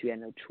had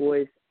no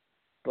choice.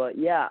 But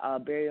yeah,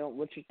 Barry,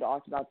 what's your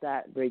thoughts about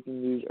that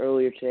breaking news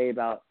earlier today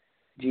about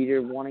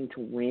Jeter wanting to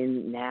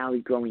win now?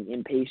 He's growing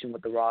impatient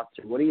with the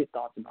roster. What are your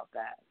thoughts about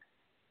that?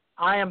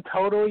 I am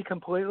totally,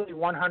 completely,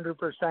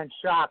 100%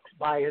 shocked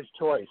by his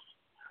choice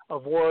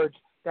of words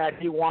that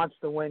he wants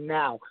to win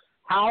now.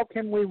 How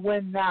can we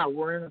win now?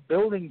 We're in a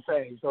building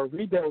phase or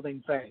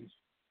rebuilding phase.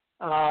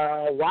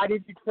 Why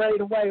did you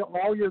trade away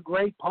all your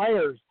great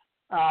players?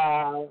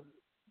 Now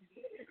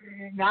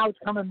it's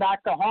coming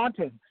back to haunt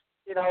him.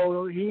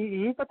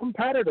 he's a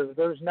competitor.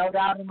 There's no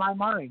doubt in my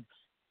mind.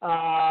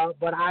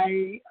 But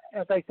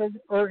as I said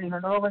in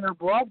an earlier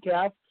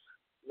broadcast,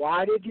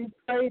 why did you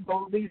play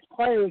both these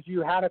players?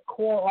 You had a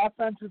core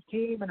offensive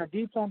team and a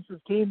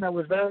defensive team that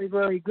was very,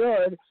 very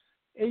good.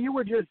 And you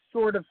were just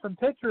sort of some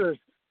pitchers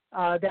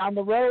down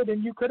the road,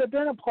 and you could have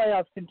been a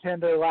playoff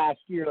contender last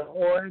year.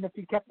 And if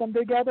you kept them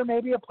together,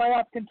 maybe a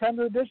playoff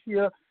contender this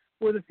year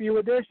with a few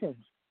additions.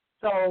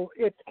 So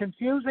it's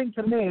confusing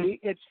to me.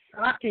 It's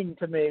shocking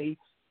to me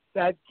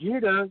that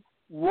Jeter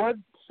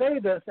would say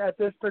this at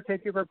this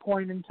particular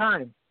point in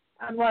time.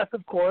 Unless,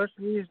 of course,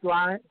 he's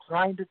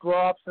trying to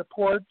draw up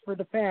support for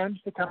the fans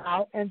to come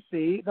out and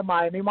see the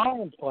Miami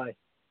Marlins play.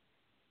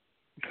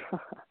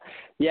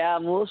 Yeah,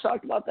 I'm a little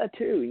shocked about that,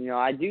 too.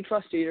 I do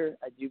trust Jeter.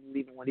 I do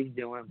believe in what he's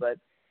doing. But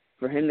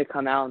for him to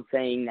come out and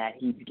saying that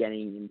he's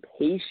getting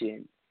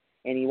impatient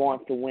and he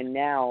wants to win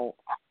now,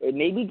 it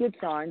may be good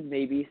signs.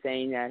 Maybe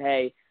saying that,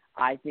 hey,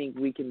 I think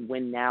we can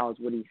win now is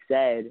what he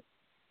said.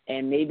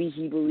 And maybe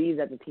he believes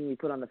that the team we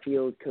put on the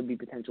field could be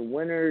potential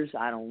winners.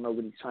 I don't know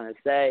what he's trying to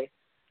say.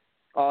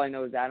 All I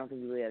know is that I don't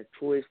think we really had a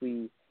choice.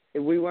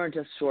 If we weren't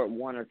just short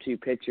one or two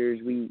pitchers,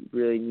 we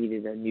really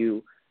needed a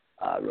new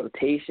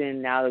rotation.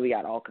 Now that we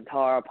got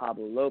Alcantara,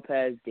 Pablo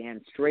Lopez,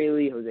 Dan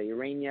Straley, Jose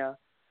Urena,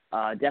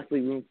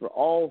 definitely room for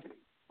all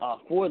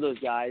four of those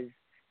guys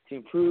to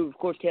improve. Of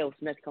course, Caleb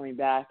Smith coming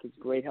back is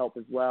great help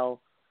as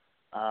well.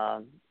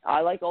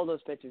 I like all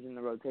those pitchers in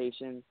the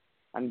rotation.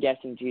 I'm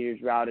guessing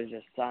Jeter's route is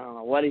just, I don't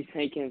know what he's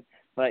thinking,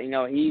 but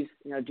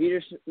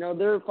Jeter's,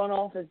 their front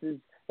offices,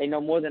 they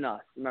know more than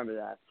us. Remember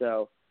that.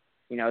 So,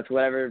 it's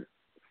whatever.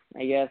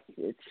 I guess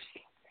it's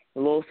a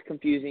little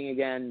confusing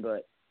again,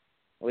 but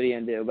what are you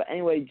going to do? But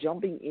anyway,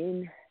 jumping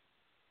in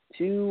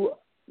to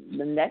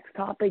the next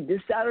topic,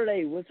 this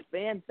Saturday was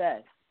Fan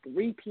Fest,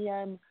 3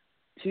 p.m.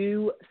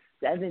 to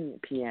 7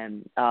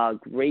 p.m.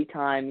 Great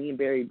time. Me and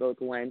Barry both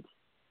went.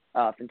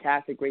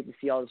 Fantastic. Great to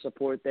see all the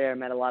support there.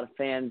 Met a lot of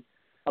fans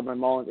of my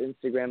Mullins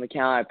Instagram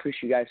account. I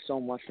appreciate you guys so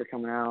much for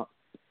coming out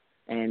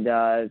and,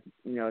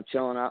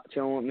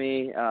 chilling with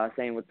me,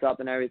 saying what's up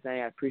and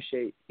everything. I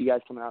appreciate you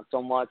guys coming out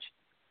so much.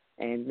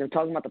 And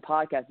talking about the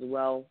podcast as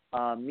well,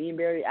 me and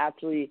Barry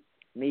actually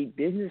made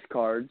business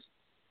cards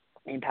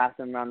and passed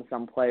them around to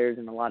some players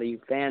and a lot of you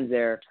fans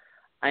there.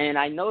 And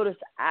I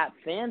noticed at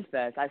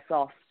FanFest, I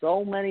saw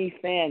so many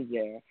fans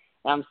there.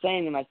 And I'm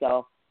saying to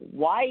myself,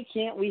 why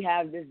can't we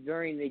have this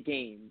during the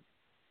games?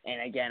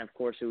 And again, of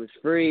course, it was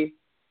free.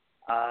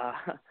 I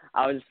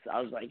was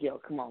like,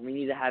 yo, come on, we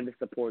need to have the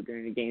support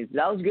during the games.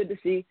 That was good to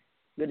see.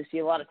 Good to see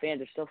a lot of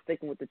fans are still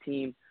sticking with the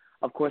team.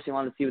 Of course, they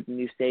wanted to see what the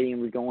new stadium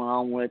was going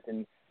on with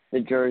and the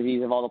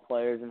jerseys of all the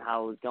players and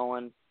how it was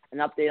going. An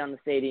update on the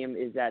stadium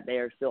is that they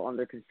are still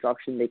under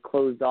construction. They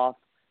closed off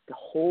the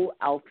whole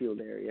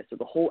outfield area. So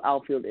the whole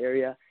outfield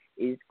area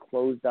is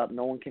closed up.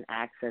 No one can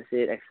access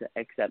it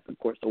except, of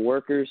course, the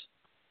workers.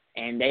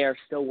 And they are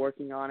still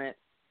working on it.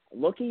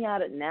 Looking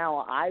at it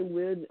now, I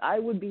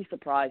would be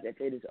surprised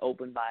if it is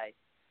open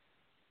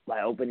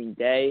by opening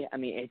day. I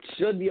mean, it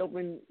should be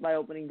open by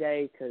opening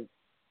day because,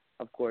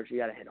 of course, you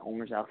got to hit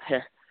homers out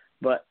there.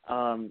 But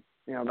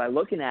by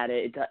looking at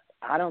it,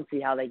 I don't see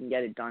how they can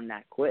get it done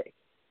that quick.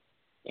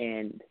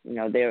 And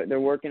they're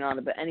working on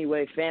it. But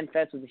anyway, Fan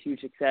Fest was a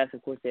huge success.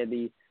 Of course, they had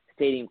the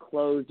stadium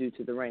closed due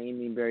to the rain.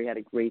 Me and Barry had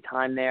a great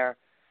time there.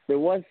 There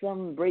was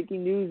some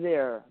breaking news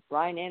there.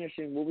 Brian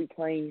Anderson will be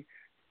playing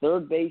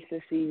third base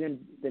this season.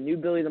 The new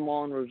Billy the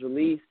Marlin was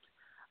released.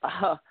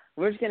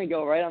 We're just going to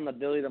go right on the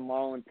Billy the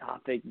Marlin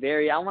topic.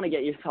 Barry, I want to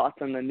get your thoughts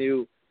on the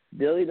new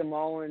Billy the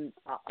Marlin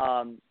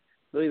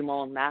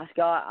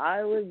mascot.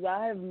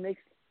 I have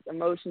mixed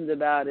emotions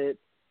about it.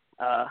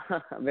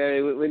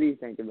 Barry, what do you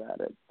think about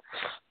it?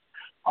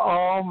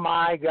 Oh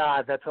my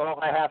God, that's all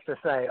I have to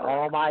say.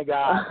 Oh my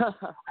God,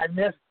 I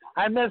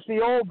miss the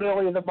old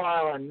Billy the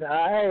Marlin.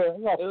 Hey,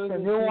 look, the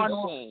new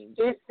one.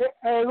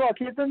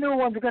 The new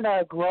one's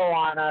gonna grow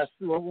on us.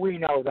 We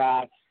know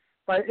that,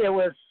 but it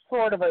was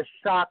sort of a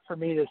shock for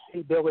me to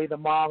see Billy the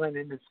Marlin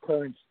in its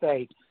current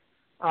state.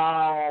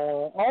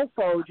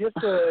 Also, just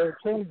to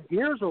change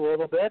gears a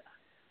little bit,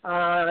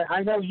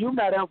 I know you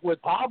met up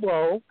with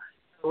Pablo,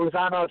 who was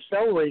on our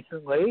show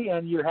recently,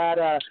 and you had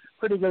a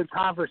pretty good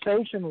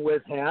conversation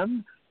with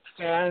him.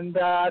 And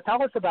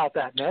tell us about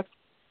that, Nick.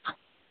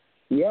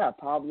 Yeah,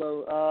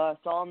 Pablo,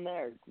 saw him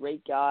there.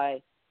 Great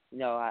guy.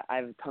 I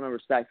have a ton of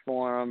respect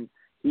for him.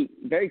 He's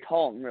very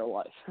tall in real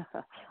life.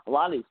 A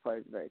lot of these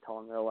players are very tall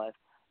in real life.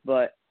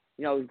 But,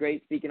 it was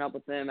great speaking up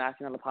with him,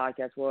 asking how the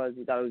podcast was.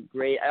 He thought it was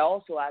great. I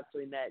also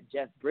actually met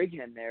Jeff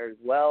Brigham there as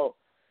well,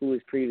 who was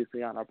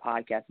previously on our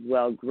podcast as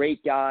well.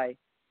 Great guy.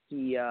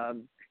 He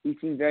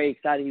seemed very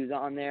excited he was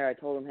on there. I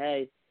told him,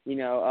 hey,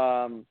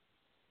 I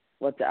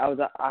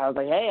was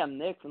like, hey, I'm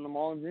Nick from the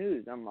Mullins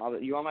News.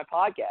 You on my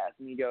podcast?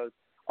 And he goes,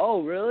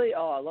 oh, really?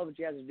 Oh, I love what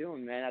you guys are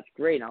doing, man. That's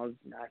great. And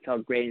I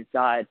felt great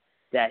inside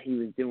that he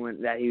was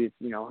doing that. He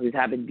was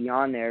happy to be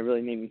on there. It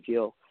really made me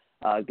feel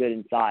good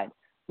inside.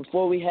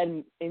 Before we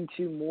head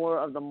into more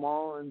of the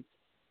Mullins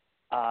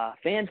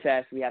Fan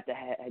Fest, we have to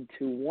head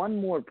to one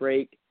more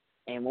break.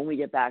 And when we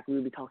get back, we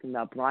will be talking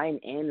about Brian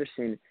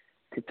Anderson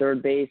to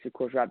third base, of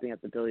course, wrapping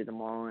up the Billy the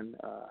Marlin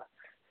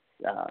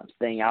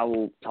thing. I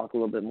will talk a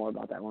little bit more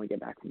about that when we get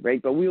back from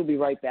break, but we will be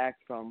right back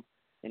from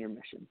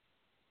intermission.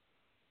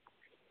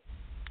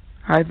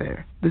 Hi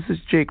there, this is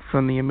Jake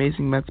from the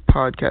Amazing Mets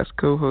podcast,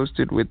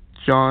 co-hosted with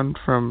John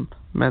from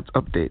Mets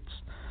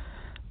Updates.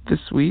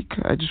 This week,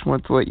 I just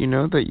want to let you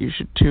know that you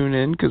should tune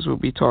in because we'll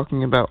be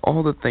talking about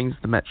all the things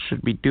the Mets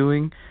should be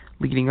doing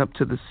leading up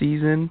to the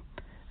season,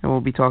 and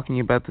we'll be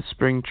talking about the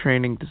spring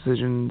training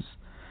decisions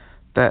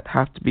that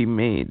have to be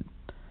made.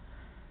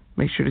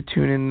 Make sure to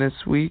tune in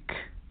this week,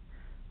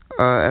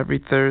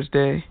 every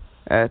Thursday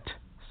at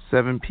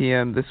 7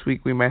 p.m. This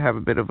week we might have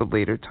a bit of a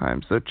later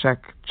time, so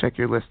check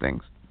your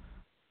listings.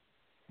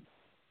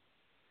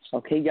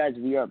 Okay, guys,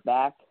 we are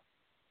back.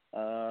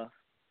 I'm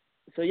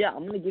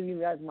going to give you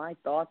guys my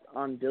thoughts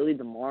on Billy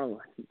the Marlin.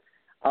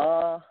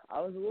 I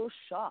was a little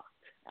shocked,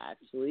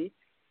 actually.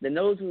 The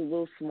nose was a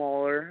little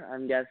smaller.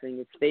 I'm guessing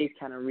his face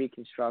kind of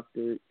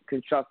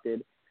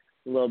constructed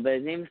a little bit.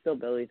 His name is still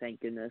Billy,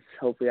 thank goodness.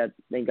 Thank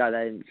God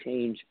that didn't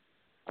change.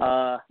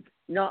 I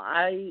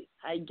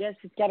guess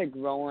it's got to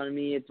grow on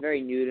me. It's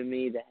very new to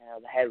me. The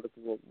head looks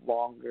a little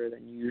longer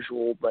than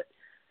usual, but,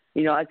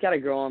 it's got to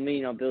grow on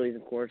me. Billy's,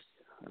 of course,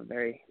 a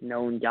very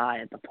known guy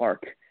at the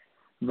park.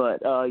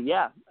 But,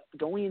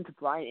 going into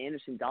Brian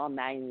Anderson, Don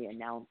Mattingly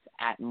announced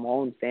at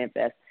Marlins Fan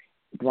Fest,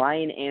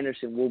 Brian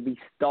Anderson will be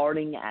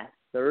starting at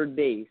third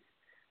base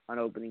on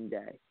opening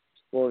day.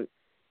 Well,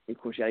 of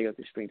course, you got to go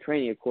through spring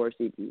training, of course.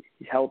 He's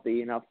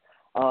healthy enough.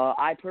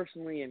 I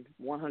personally am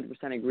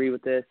 100% agree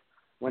with this.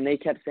 When they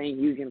kept saying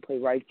he was going to play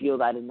right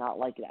field, I did not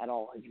like it at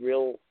all. His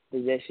real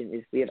position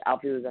is we have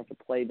outfielders that can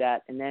play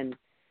that. And then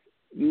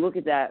you look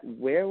at that,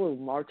 where will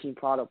Martin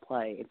Prado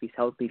play if he's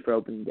healthy for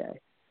opening day?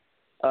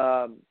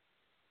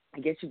 I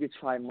guess you could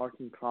try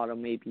Martin Prado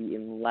maybe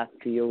in left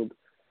field.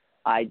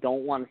 I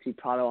don't want to see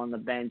Prado on the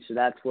bench, so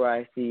that's where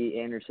I see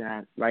Anderson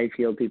at right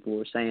field. People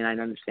were saying I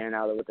understand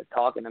now what they're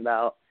talking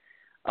about.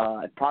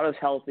 If Prado's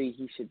healthy,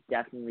 he should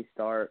definitely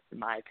start, in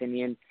my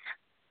opinion.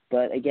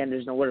 But, again,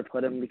 there's nowhere to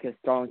put him because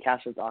Starlin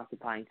Castro's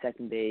occupying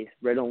second base.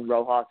 Riddle and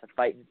Rojas are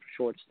fighting for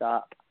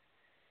shortstop.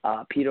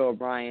 Peter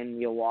O'Brien,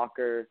 Neil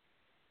Walker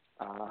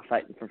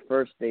fighting for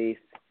first base.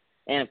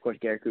 And, of course,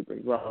 Garrett Cooper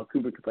as well.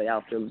 Cooper could play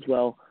outfield as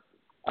well.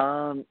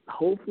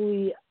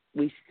 Hopefully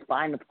we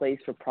find a place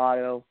for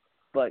Prado,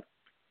 but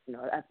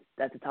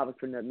that's a topic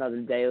for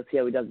another day. Let's see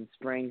how he does in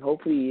spring.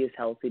 Hopefully he is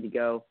healthy to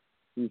go.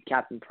 He's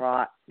Captain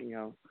Prot.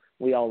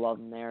 We all love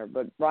him there.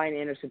 But Brian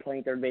Anderson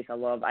playing third base, I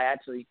love. I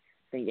actually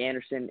think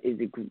Anderson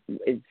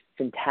is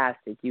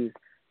fantastic. He was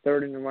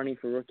third in the running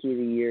for Rookie of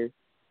the Year.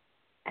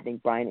 I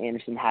think Brian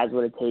Anderson has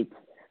what it takes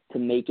to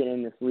make it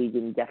in this league,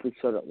 and he definitely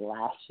showed it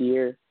last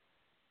year.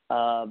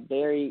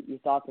 Barry, your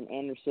thoughts on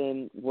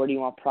Anderson? Where do you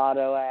want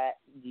Prado at?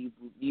 Do you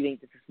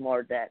think this is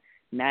smart that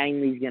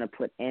Mattingly's going to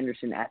put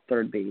Anderson at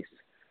third base?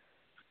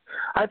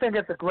 I think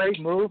it's a great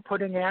move,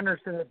 putting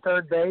Anderson at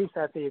third base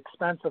at the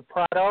expense of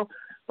Prado.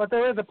 But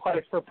there is a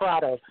place for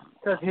Prado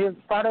because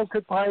Prado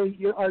could play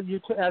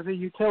as a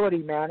utility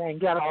man and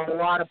get a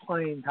lot of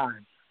playing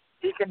time.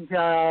 He can,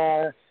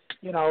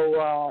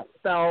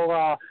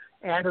 spell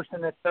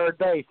Anderson at third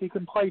base. He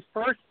can play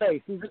first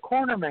base. He's a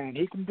corner man.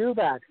 He can do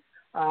that.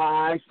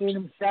 I've seen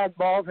him sag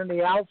balls in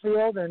the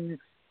outfield, and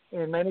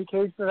in many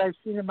cases I've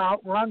seen him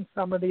outrun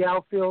some of the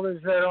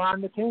outfielders that are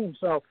on the team.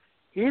 So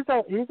he's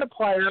a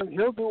player.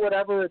 He'll do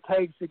whatever it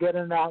takes to get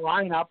in that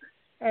lineup.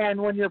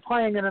 And when you're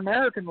playing an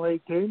American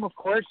League team, of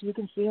course, you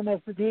can see him as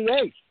the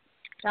DH.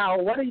 Now,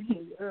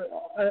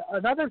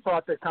 another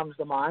thought that comes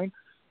to mind,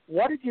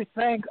 what did you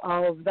think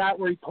of that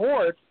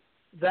report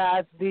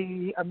that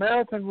the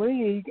American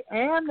League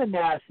and the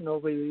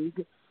National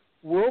League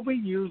will be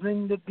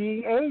using the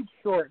DH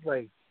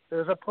shortly?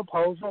 There's a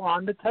proposal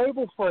on the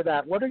table for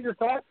that. What are your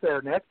thoughts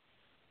there, Nick?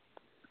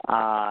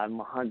 I'm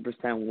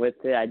 100% with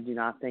it. I do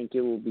not think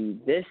it will be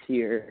this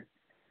year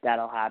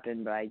that'll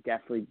happen, but I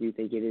definitely do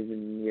think it is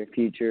in the near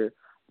future.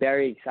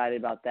 Very excited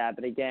about that.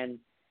 But again,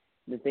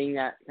 the thing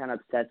that kind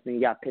of upsets me,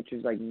 you got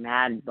pitchers like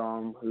Mad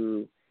Bum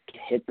who can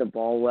hit the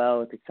ball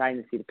well. It's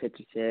exciting to see the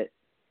pitchers hit.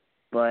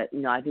 But,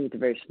 I think it's a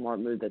very smart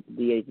move that the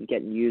DH is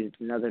getting used.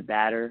 It's another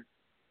batter.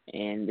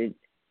 And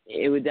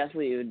it would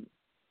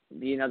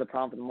be another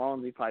problem for the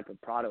Marlins. We'd probably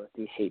put Prado at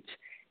DH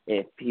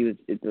if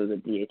it was a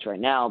DH right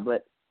now.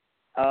 But,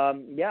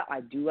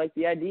 I do like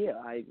the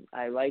idea.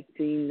 I like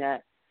seeing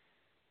that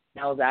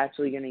Snell's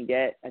actually going to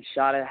get a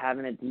shot at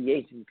having a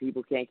DH, and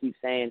people can't keep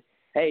saying,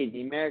 hey,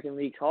 the American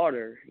League's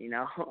harder,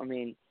 I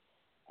mean,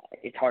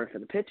 it's harder for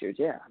the pitchers,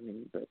 yeah. I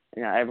mean, but,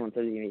 everyone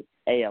says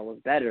AL was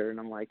better, and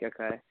I'm like,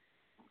 okay,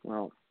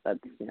 well, that's,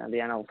 the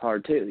NL is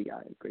hard too. You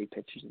got great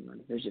pitchers in the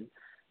division.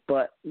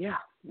 But,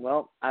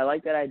 I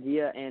like that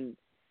idea, and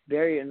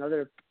Barry,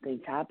 another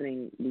thing's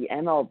happening. The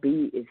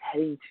MLB is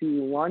heading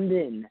to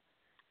London.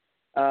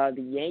 The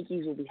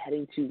Yankees will be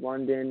heading to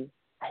London.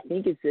 I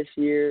think it's this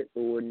year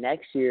or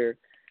next year.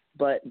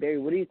 But, Barry,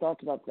 what are your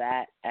thoughts about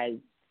that as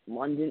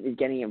London is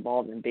getting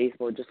involved in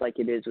baseball just like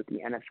it is with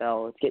the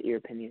NFL? Let's get your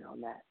opinion on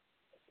that.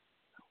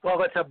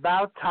 Well, it's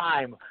about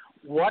time.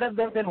 What have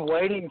they been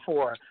waiting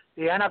for?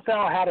 The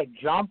NFL had a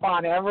jump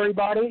on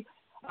everybody.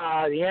 The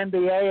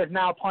NBA is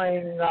now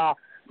playing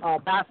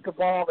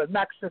basketball in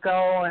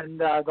Mexico and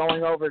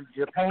going over to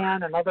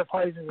Japan and other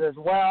places as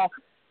well.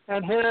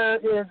 And here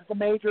is the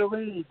major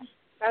leagues.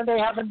 And they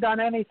haven't done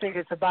anything.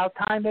 It's about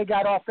time they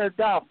got off their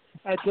duff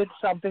and did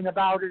something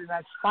about it, and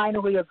that's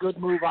finally a good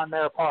move on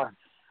their part.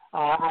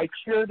 I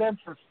cheer them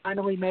for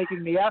finally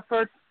making the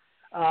effort.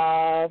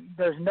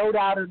 There's no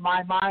doubt in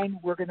my mind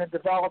we're going to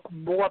develop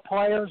more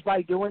players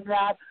by doing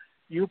that.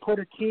 You put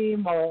a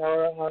team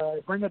or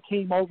bring a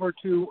team over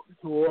to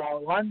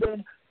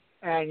London,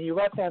 and you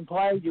let them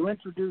play. You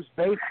introduce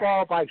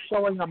baseball by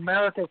showing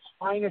America's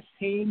finest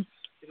teams,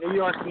 the New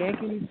York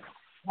Yankees,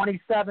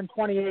 27,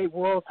 28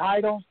 world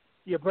titles.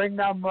 You bring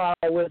them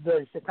with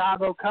the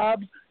Chicago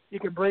Cubs. You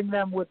can bring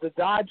them with the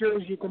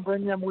Dodgers. You can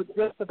bring them with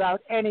just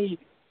about any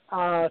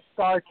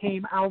star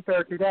team out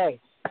there today.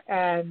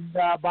 And,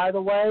 by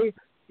the way,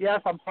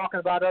 yes, I'm talking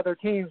about other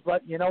teams,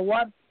 but you know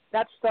what?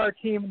 That star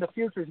team in the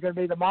future is going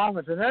to be the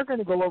Marlins, and they're going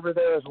to go over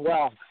there as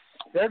well.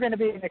 They're going to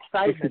be an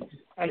excitement.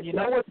 And you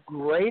know what's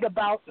great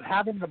about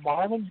having the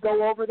Marlins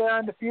go over there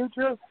in the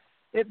future?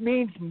 It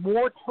means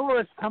more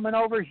tourists coming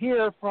over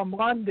here from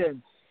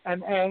London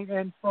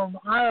and from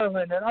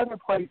Ireland and other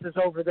places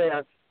over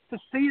there to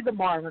see the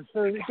Marlins.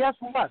 So guess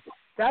what?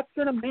 That's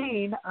going to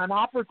mean an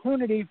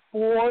opportunity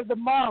for the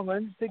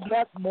Marlins to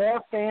get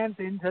more fans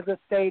into the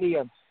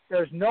stadium.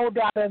 There's no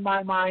doubt in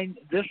my mind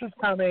this is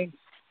coming.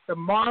 The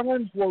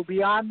Marlins will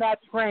be on that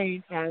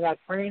train, and that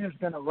train is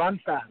going to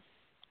run fast.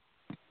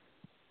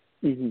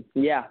 Mm-hmm.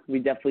 Yeah, we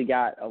definitely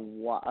got a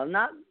while,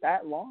 not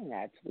that long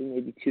actually,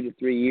 maybe 2 to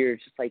 3 years,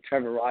 just like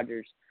Trevor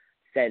Rogers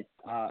said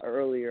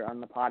earlier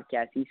on the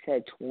podcast. He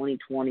said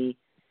 2020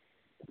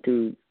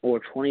 or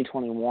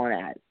 2021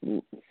 at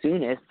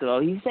soonest. So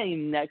he's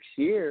saying next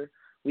year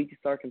we can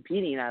start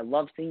competing, and I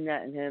love seeing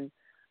that in him.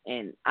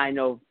 And I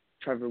know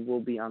Trevor will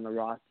be on the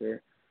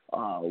roster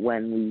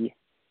when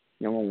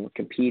we're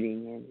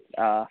competing.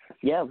 And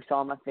yeah, we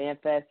saw him at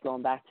FanFest.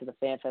 Going back to the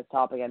FanFest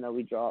topic, I know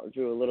we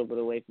drew a little bit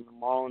away from the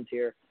Marlins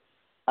here.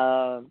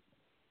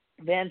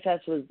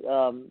 FanFest was,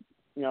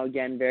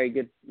 again, very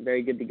good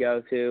to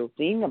go to.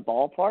 Seeing the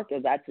ballpark, I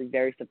was actually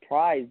very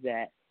surprised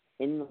that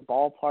in the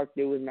ballpark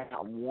there was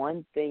not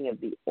one thing of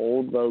the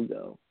old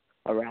logo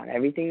around.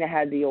 Everything that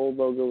had the old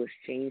logo was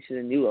changed to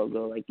the new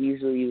logo. Like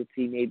usually you would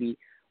see maybe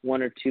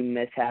 1 or 2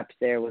 mishaps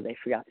there where they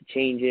forgot to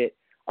change it.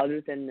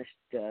 Other than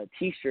the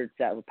T-shirts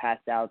that were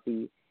passed out,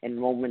 the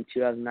enrollment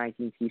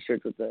 2019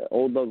 T-shirts with the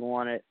old logo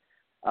on it,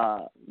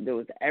 there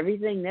was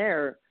everything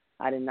there.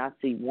 I did not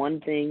see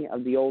one thing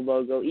of the old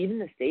logo. Even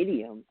the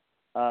stadium,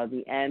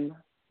 the M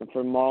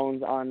for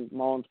Marlins on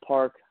Marlins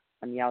Park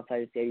on the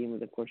outside of the stadium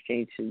was, of course,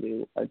 changed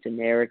to a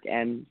generic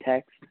M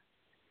text.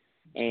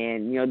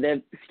 And,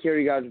 the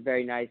security guards are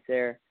very nice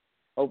there.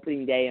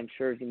 Opening day, I'm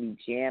sure, is going to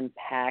be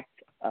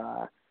jam-packed.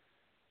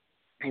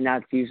 And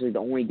that's usually the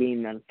only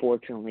game,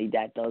 unfortunately,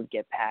 that does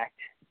get packed.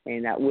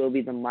 And that will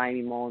be the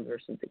Miami Marlins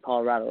versus the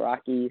Colorado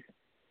Rockies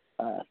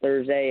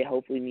Thursday.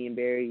 Hopefully me and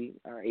Barry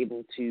are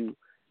able to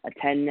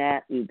attend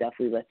that. We'll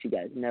definitely let you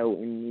guys know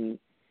in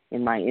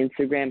my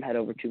Instagram. Head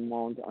over to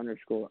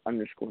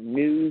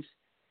Marlins__news.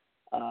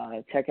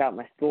 Check out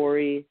my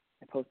story.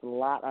 I post a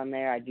lot on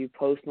there. I do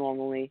post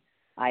normally.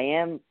 I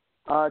am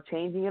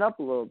changing it up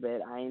a little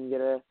bit. I am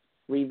going to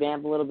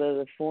revamp a little bit of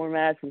the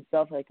formats and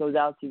stuff that goes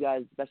out to you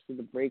guys, especially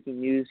the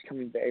breaking news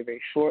coming very, very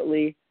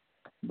shortly.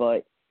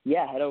 But,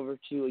 yeah, head over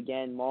to,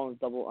 again,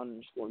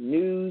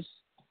 Marlins_news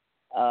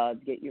to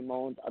get your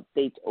Marlins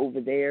updates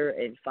over there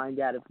and find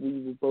out if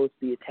we will both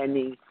be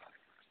attending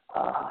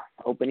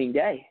opening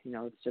day.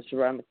 It's just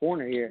around the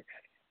corner here.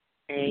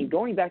 And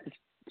going back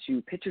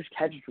to pitchers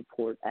catchers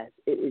report, as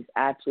it is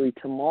actually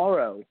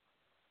tomorrow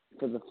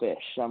for the Fish.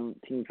 Some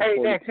teams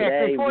reported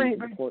today.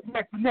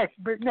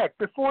 Nick,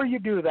 before you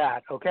do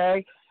that,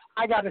 okay,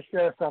 I got to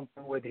share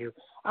something with you.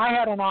 I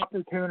had an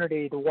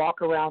opportunity to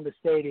walk around the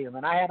stadium,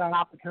 and I had an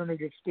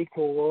opportunity to speak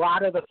to a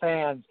lot of the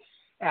fans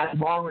at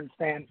Marlins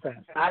Fan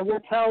Fest. I will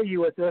tell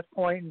you at this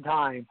point in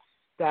time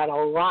that a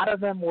lot of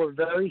them were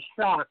very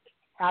shocked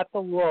at the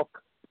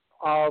look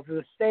of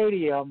the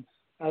stadium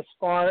as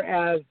far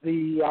as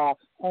the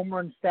home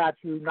run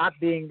statue not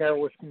being there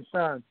was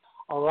concerned.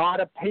 A lot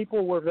of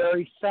people were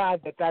very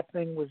sad that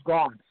thing was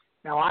gone.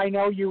 Now, I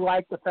know you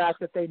like the fact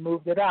that they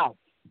moved it out.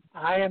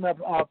 I am a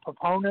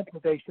proponent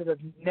that they should have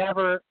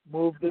never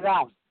moved it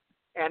out.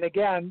 And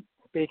again,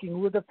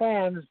 speaking with the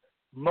fans,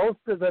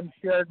 most of them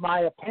shared my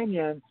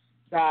opinion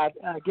that,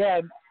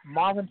 again,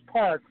 Marlins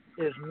Park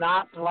is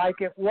not like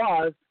it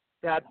was.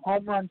 That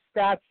home run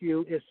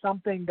statue is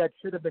something that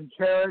should have been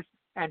cherished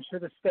and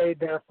should have stayed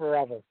there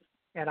forever.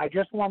 And I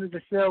just wanted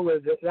to share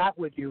that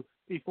with you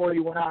before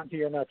you went on to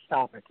your next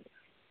topic.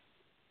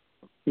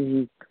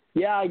 Mm-hmm.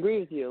 Yeah, I agree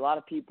with you. A lot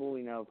of people,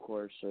 of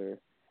course, are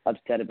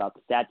upset about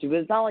the statue, but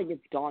it's not like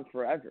it's gone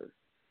forever.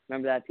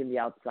 Remember, that's going to be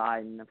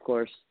outside, and of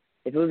course,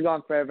 if it was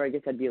gone forever, I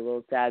guess I'd be a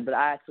little sad. But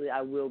I'll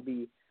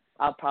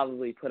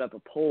probably put up a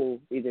poll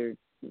either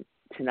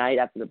tonight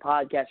after the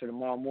podcast or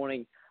tomorrow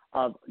morning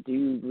of do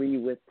you agree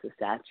with the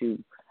statue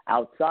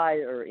outside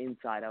or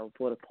inside. I will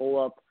put a poll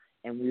up,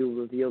 and we will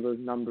reveal those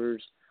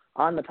numbers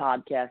on the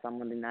podcast on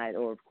Monday night,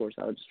 or, of course,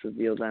 I'll just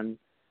reveal them.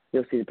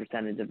 You'll see the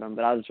percentage of them,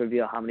 but I'll just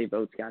reveal how many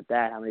votes got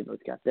that, how many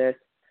votes got this.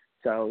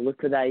 So look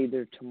for that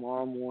either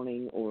tomorrow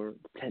morning or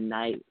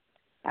tonight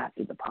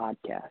after the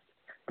podcast.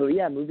 But,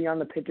 yeah, moving on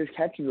to pitchers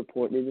catchers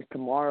report. This is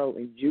tomorrow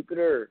in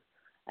Jupiter,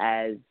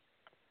 as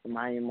the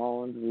Miami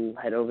Marlins will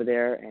head over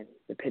there and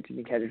the pitchers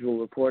and catchers will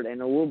report.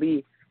 And it will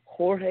be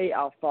Jorge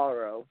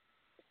Alfaro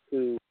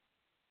who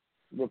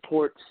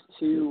reports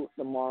to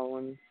the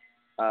Marlins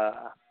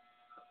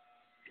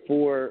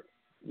for,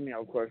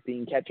 of course,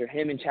 being catcher.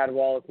 Him and Chad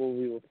Wallach will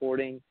be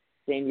reporting.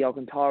 Sandy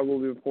Alcantara will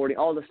be reporting.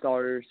 All the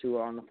starters who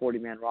are on the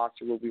 40-man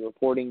roster will be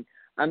reporting.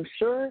 I'm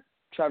sure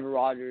Trevor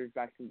Rogers,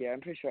 Braxton Garrett,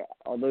 I'm pretty sure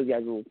all those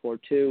guys will report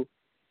too.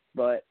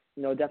 But,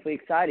 definitely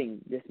exciting.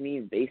 This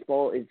means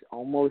baseball is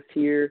almost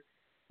here.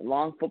 A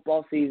long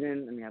football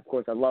season. I mean, of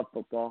course, I love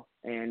football,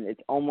 and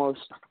it's almost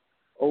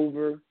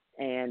over.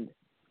 And,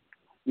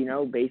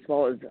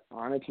 baseball is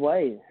on its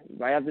way.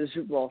 Right after the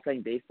Super Bowl,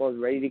 saying baseball is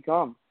ready to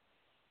come.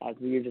 As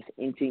we are just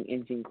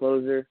inching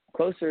closer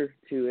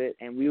to it,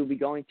 and we will be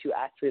going to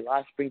actually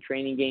live spring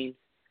training games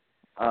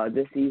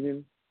this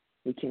season.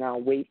 We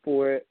cannot wait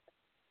for it,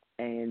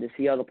 and to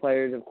see all the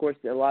players. Of course,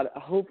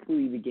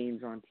 hopefully the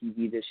games are on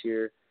TV this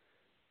year.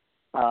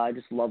 I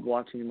just love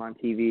watching them on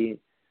TV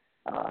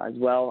as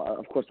well.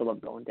 Of course, I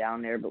love going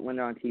down there, but when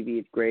they're on TV,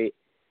 it's great.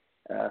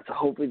 So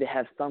hopefully they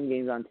have some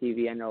games on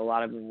TV. I know a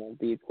lot of them won't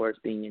be, of course,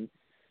 being in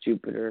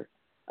Jupiter.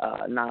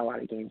 Not a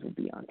lot of games will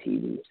be on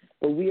TV.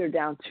 But we are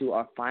down to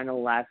our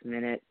final last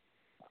minute.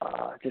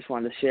 Just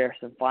wanted to share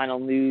some final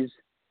news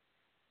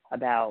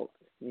about,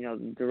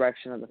 the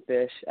direction of the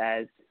fish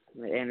as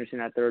Anderson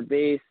at third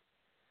base.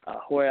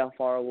 Jorge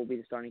Alfaro will be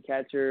the starting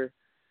catcher.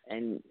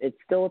 And it's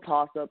still a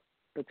toss-up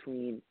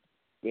between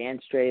Dan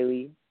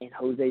Straley and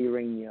Jose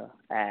Urena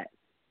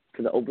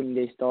for the opening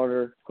day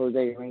starter.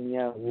 Jose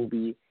Urena will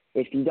be,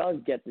 if he does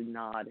get the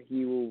nod,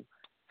 he will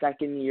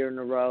second year in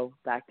a row,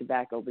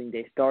 back-to-back opening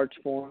day starts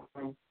for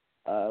him,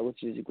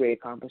 which is a great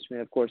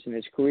accomplishment, of course, in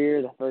his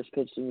career. The first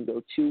pitch didn't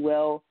go too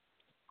well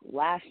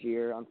last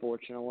year,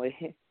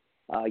 unfortunately,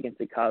 against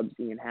the Cubs,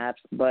 Ian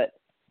Haps. But,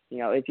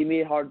 if you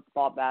meet a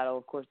hard-fought battle,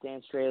 of course,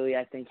 Dan Straley,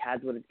 I think, has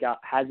what it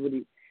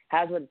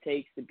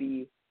takes to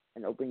be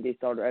an opening day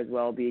starter as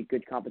well, be a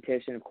good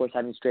competition. Of course,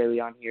 having Straley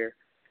on here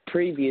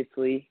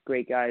previously,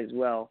 great guy as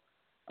well,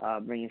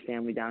 bringing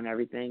family down and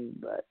everything.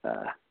 But,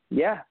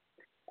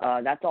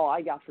 that's all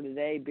I got for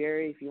today.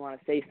 Barry, if you want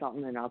to say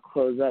something, and I'll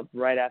close up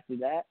right after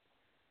that.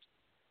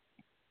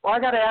 Well, I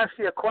got to ask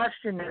you a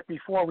question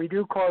before we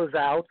do close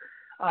out.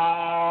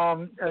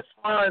 As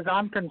far as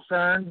I'm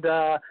concerned,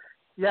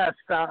 yes,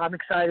 I'm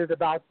excited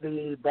about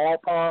the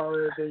ballpark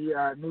or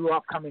the new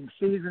upcoming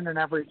season and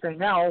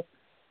everything else.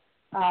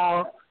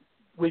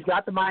 We've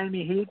got the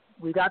Miami Heat,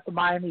 we got the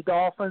Miami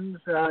Dolphins,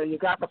 you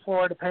got the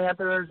Florida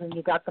Panthers, and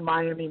you got the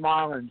Miami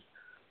Marlins.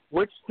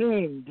 Which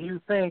team do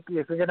you think,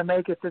 if you're going to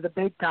make it to the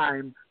big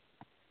time,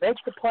 make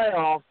the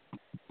playoffs,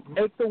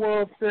 make the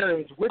World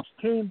Series, which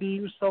team do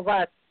you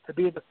select to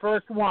be the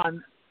first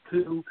one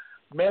to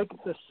make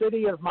the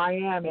city of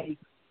Miami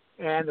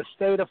and the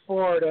state of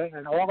Florida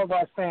and all of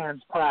our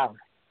fans proud?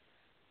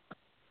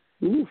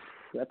 Oof,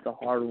 that's a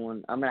hard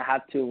one. I'm going to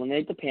have to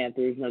eliminate the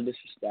Panthers, no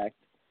disrespect.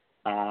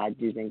 I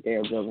do think they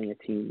are building a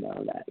team,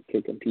 though, that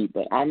could compete.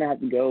 But I'm going to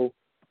have to go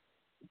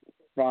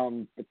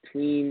from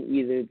between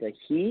either the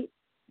Heat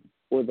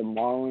or the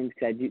Marlins,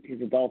 because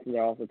the Dolphins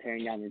are also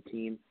tearing down their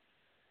team.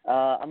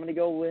 I'm going to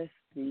go with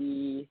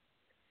the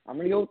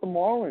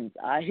Marlins.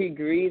 I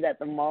agree that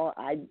the Marlins.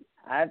 I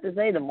have to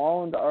say the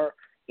Marlins are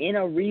in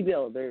a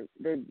rebuild.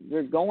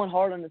 They're going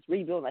hard on this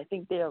rebuild. I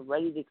think they are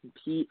ready to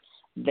compete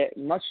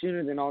much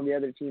sooner than all the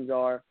other teams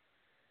are.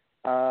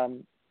 But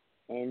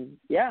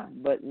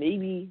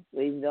maybe,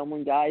 ladies and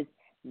gentlemen, guys,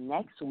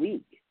 next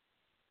week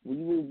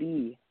we will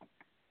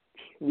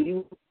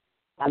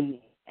have the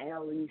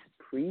NL East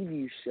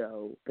preview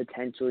show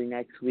potentially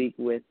next week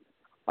with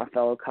our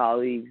fellow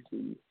colleagues,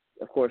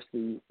 of course,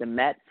 the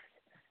Mets,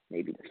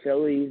 maybe the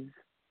Phillies,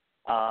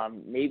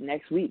 maybe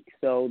next week.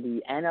 So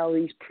the NL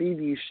East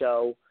preview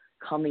show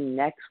coming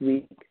next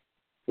week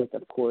with,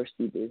 of course,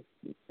 either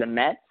the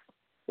Mets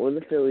or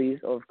the Phillies,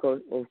 or of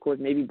course,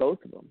 maybe both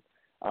of them.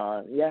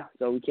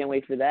 So we can't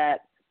wait for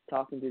that.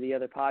 Talking to the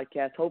other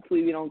podcasts.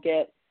 Hopefully we don't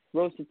get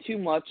roasted too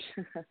much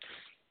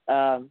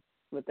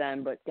with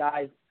them. But,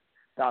 guys,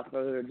 without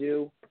further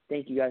ado,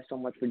 thank you guys so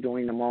much for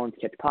joining the Marlins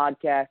Catch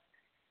podcast.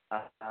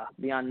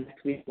 Beyond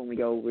next week when we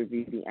go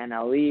review the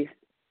NL East.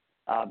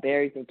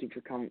 Barry, thank you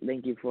for coming.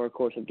 Thank you for, of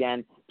course,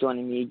 again,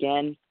 joining me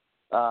again.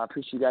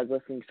 Appreciate you guys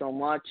listening so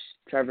much.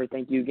 Trevor,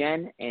 thank you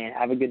again, and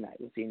have a good night.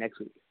 We'll see you next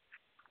week.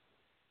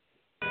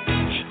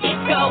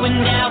 It's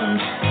going down.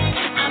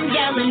 I'm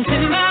yelling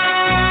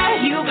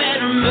timber. You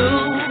better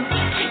move.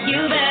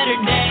 You better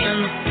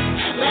dance.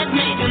 Let's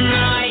make a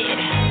night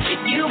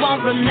you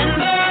won't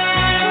remember.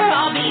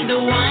 I'll be the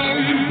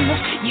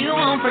one you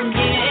won't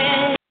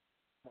forget.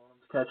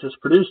 Catch is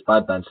produced by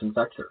Benson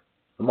Fector.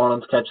 The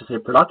Marlins Catch is a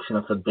production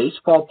of the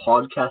Baseball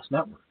Podcast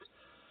Network.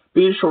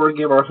 Be sure to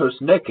give our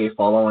host Nick a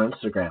follow on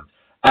Instagram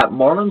at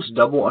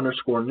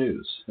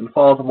Marlins_news and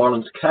follow the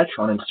Marlins Catch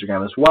on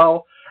Instagram as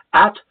well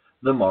at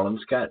the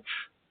Marlins Catch.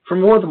 For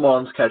more of the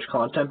Marlins Catch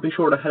content, be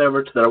sure to head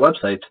over to their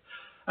website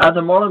at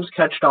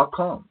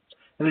themarlinscatch.com.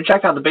 And to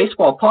check out the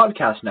Baseball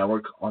Podcast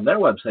Network on their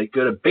website,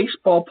 go to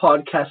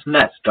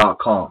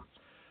baseballpodcastnet.com.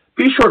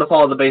 Be sure to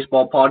follow the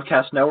Baseball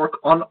Podcast Network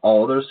on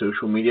all their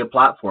social media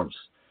platforms.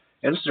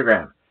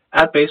 Instagram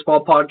at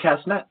Baseball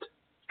Podcast Net,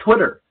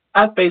 Twitter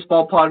at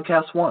Baseball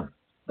Podcast 1.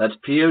 That's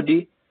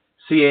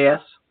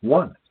PODCAS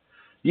 1.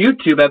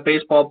 YouTube at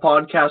Baseball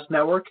Podcast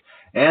Network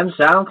and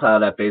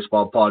SoundCloud at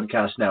Baseball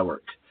Podcast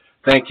Network.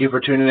 Thank you for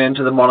tuning in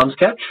to the Marlins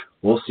Catch.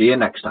 We'll see you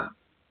next time.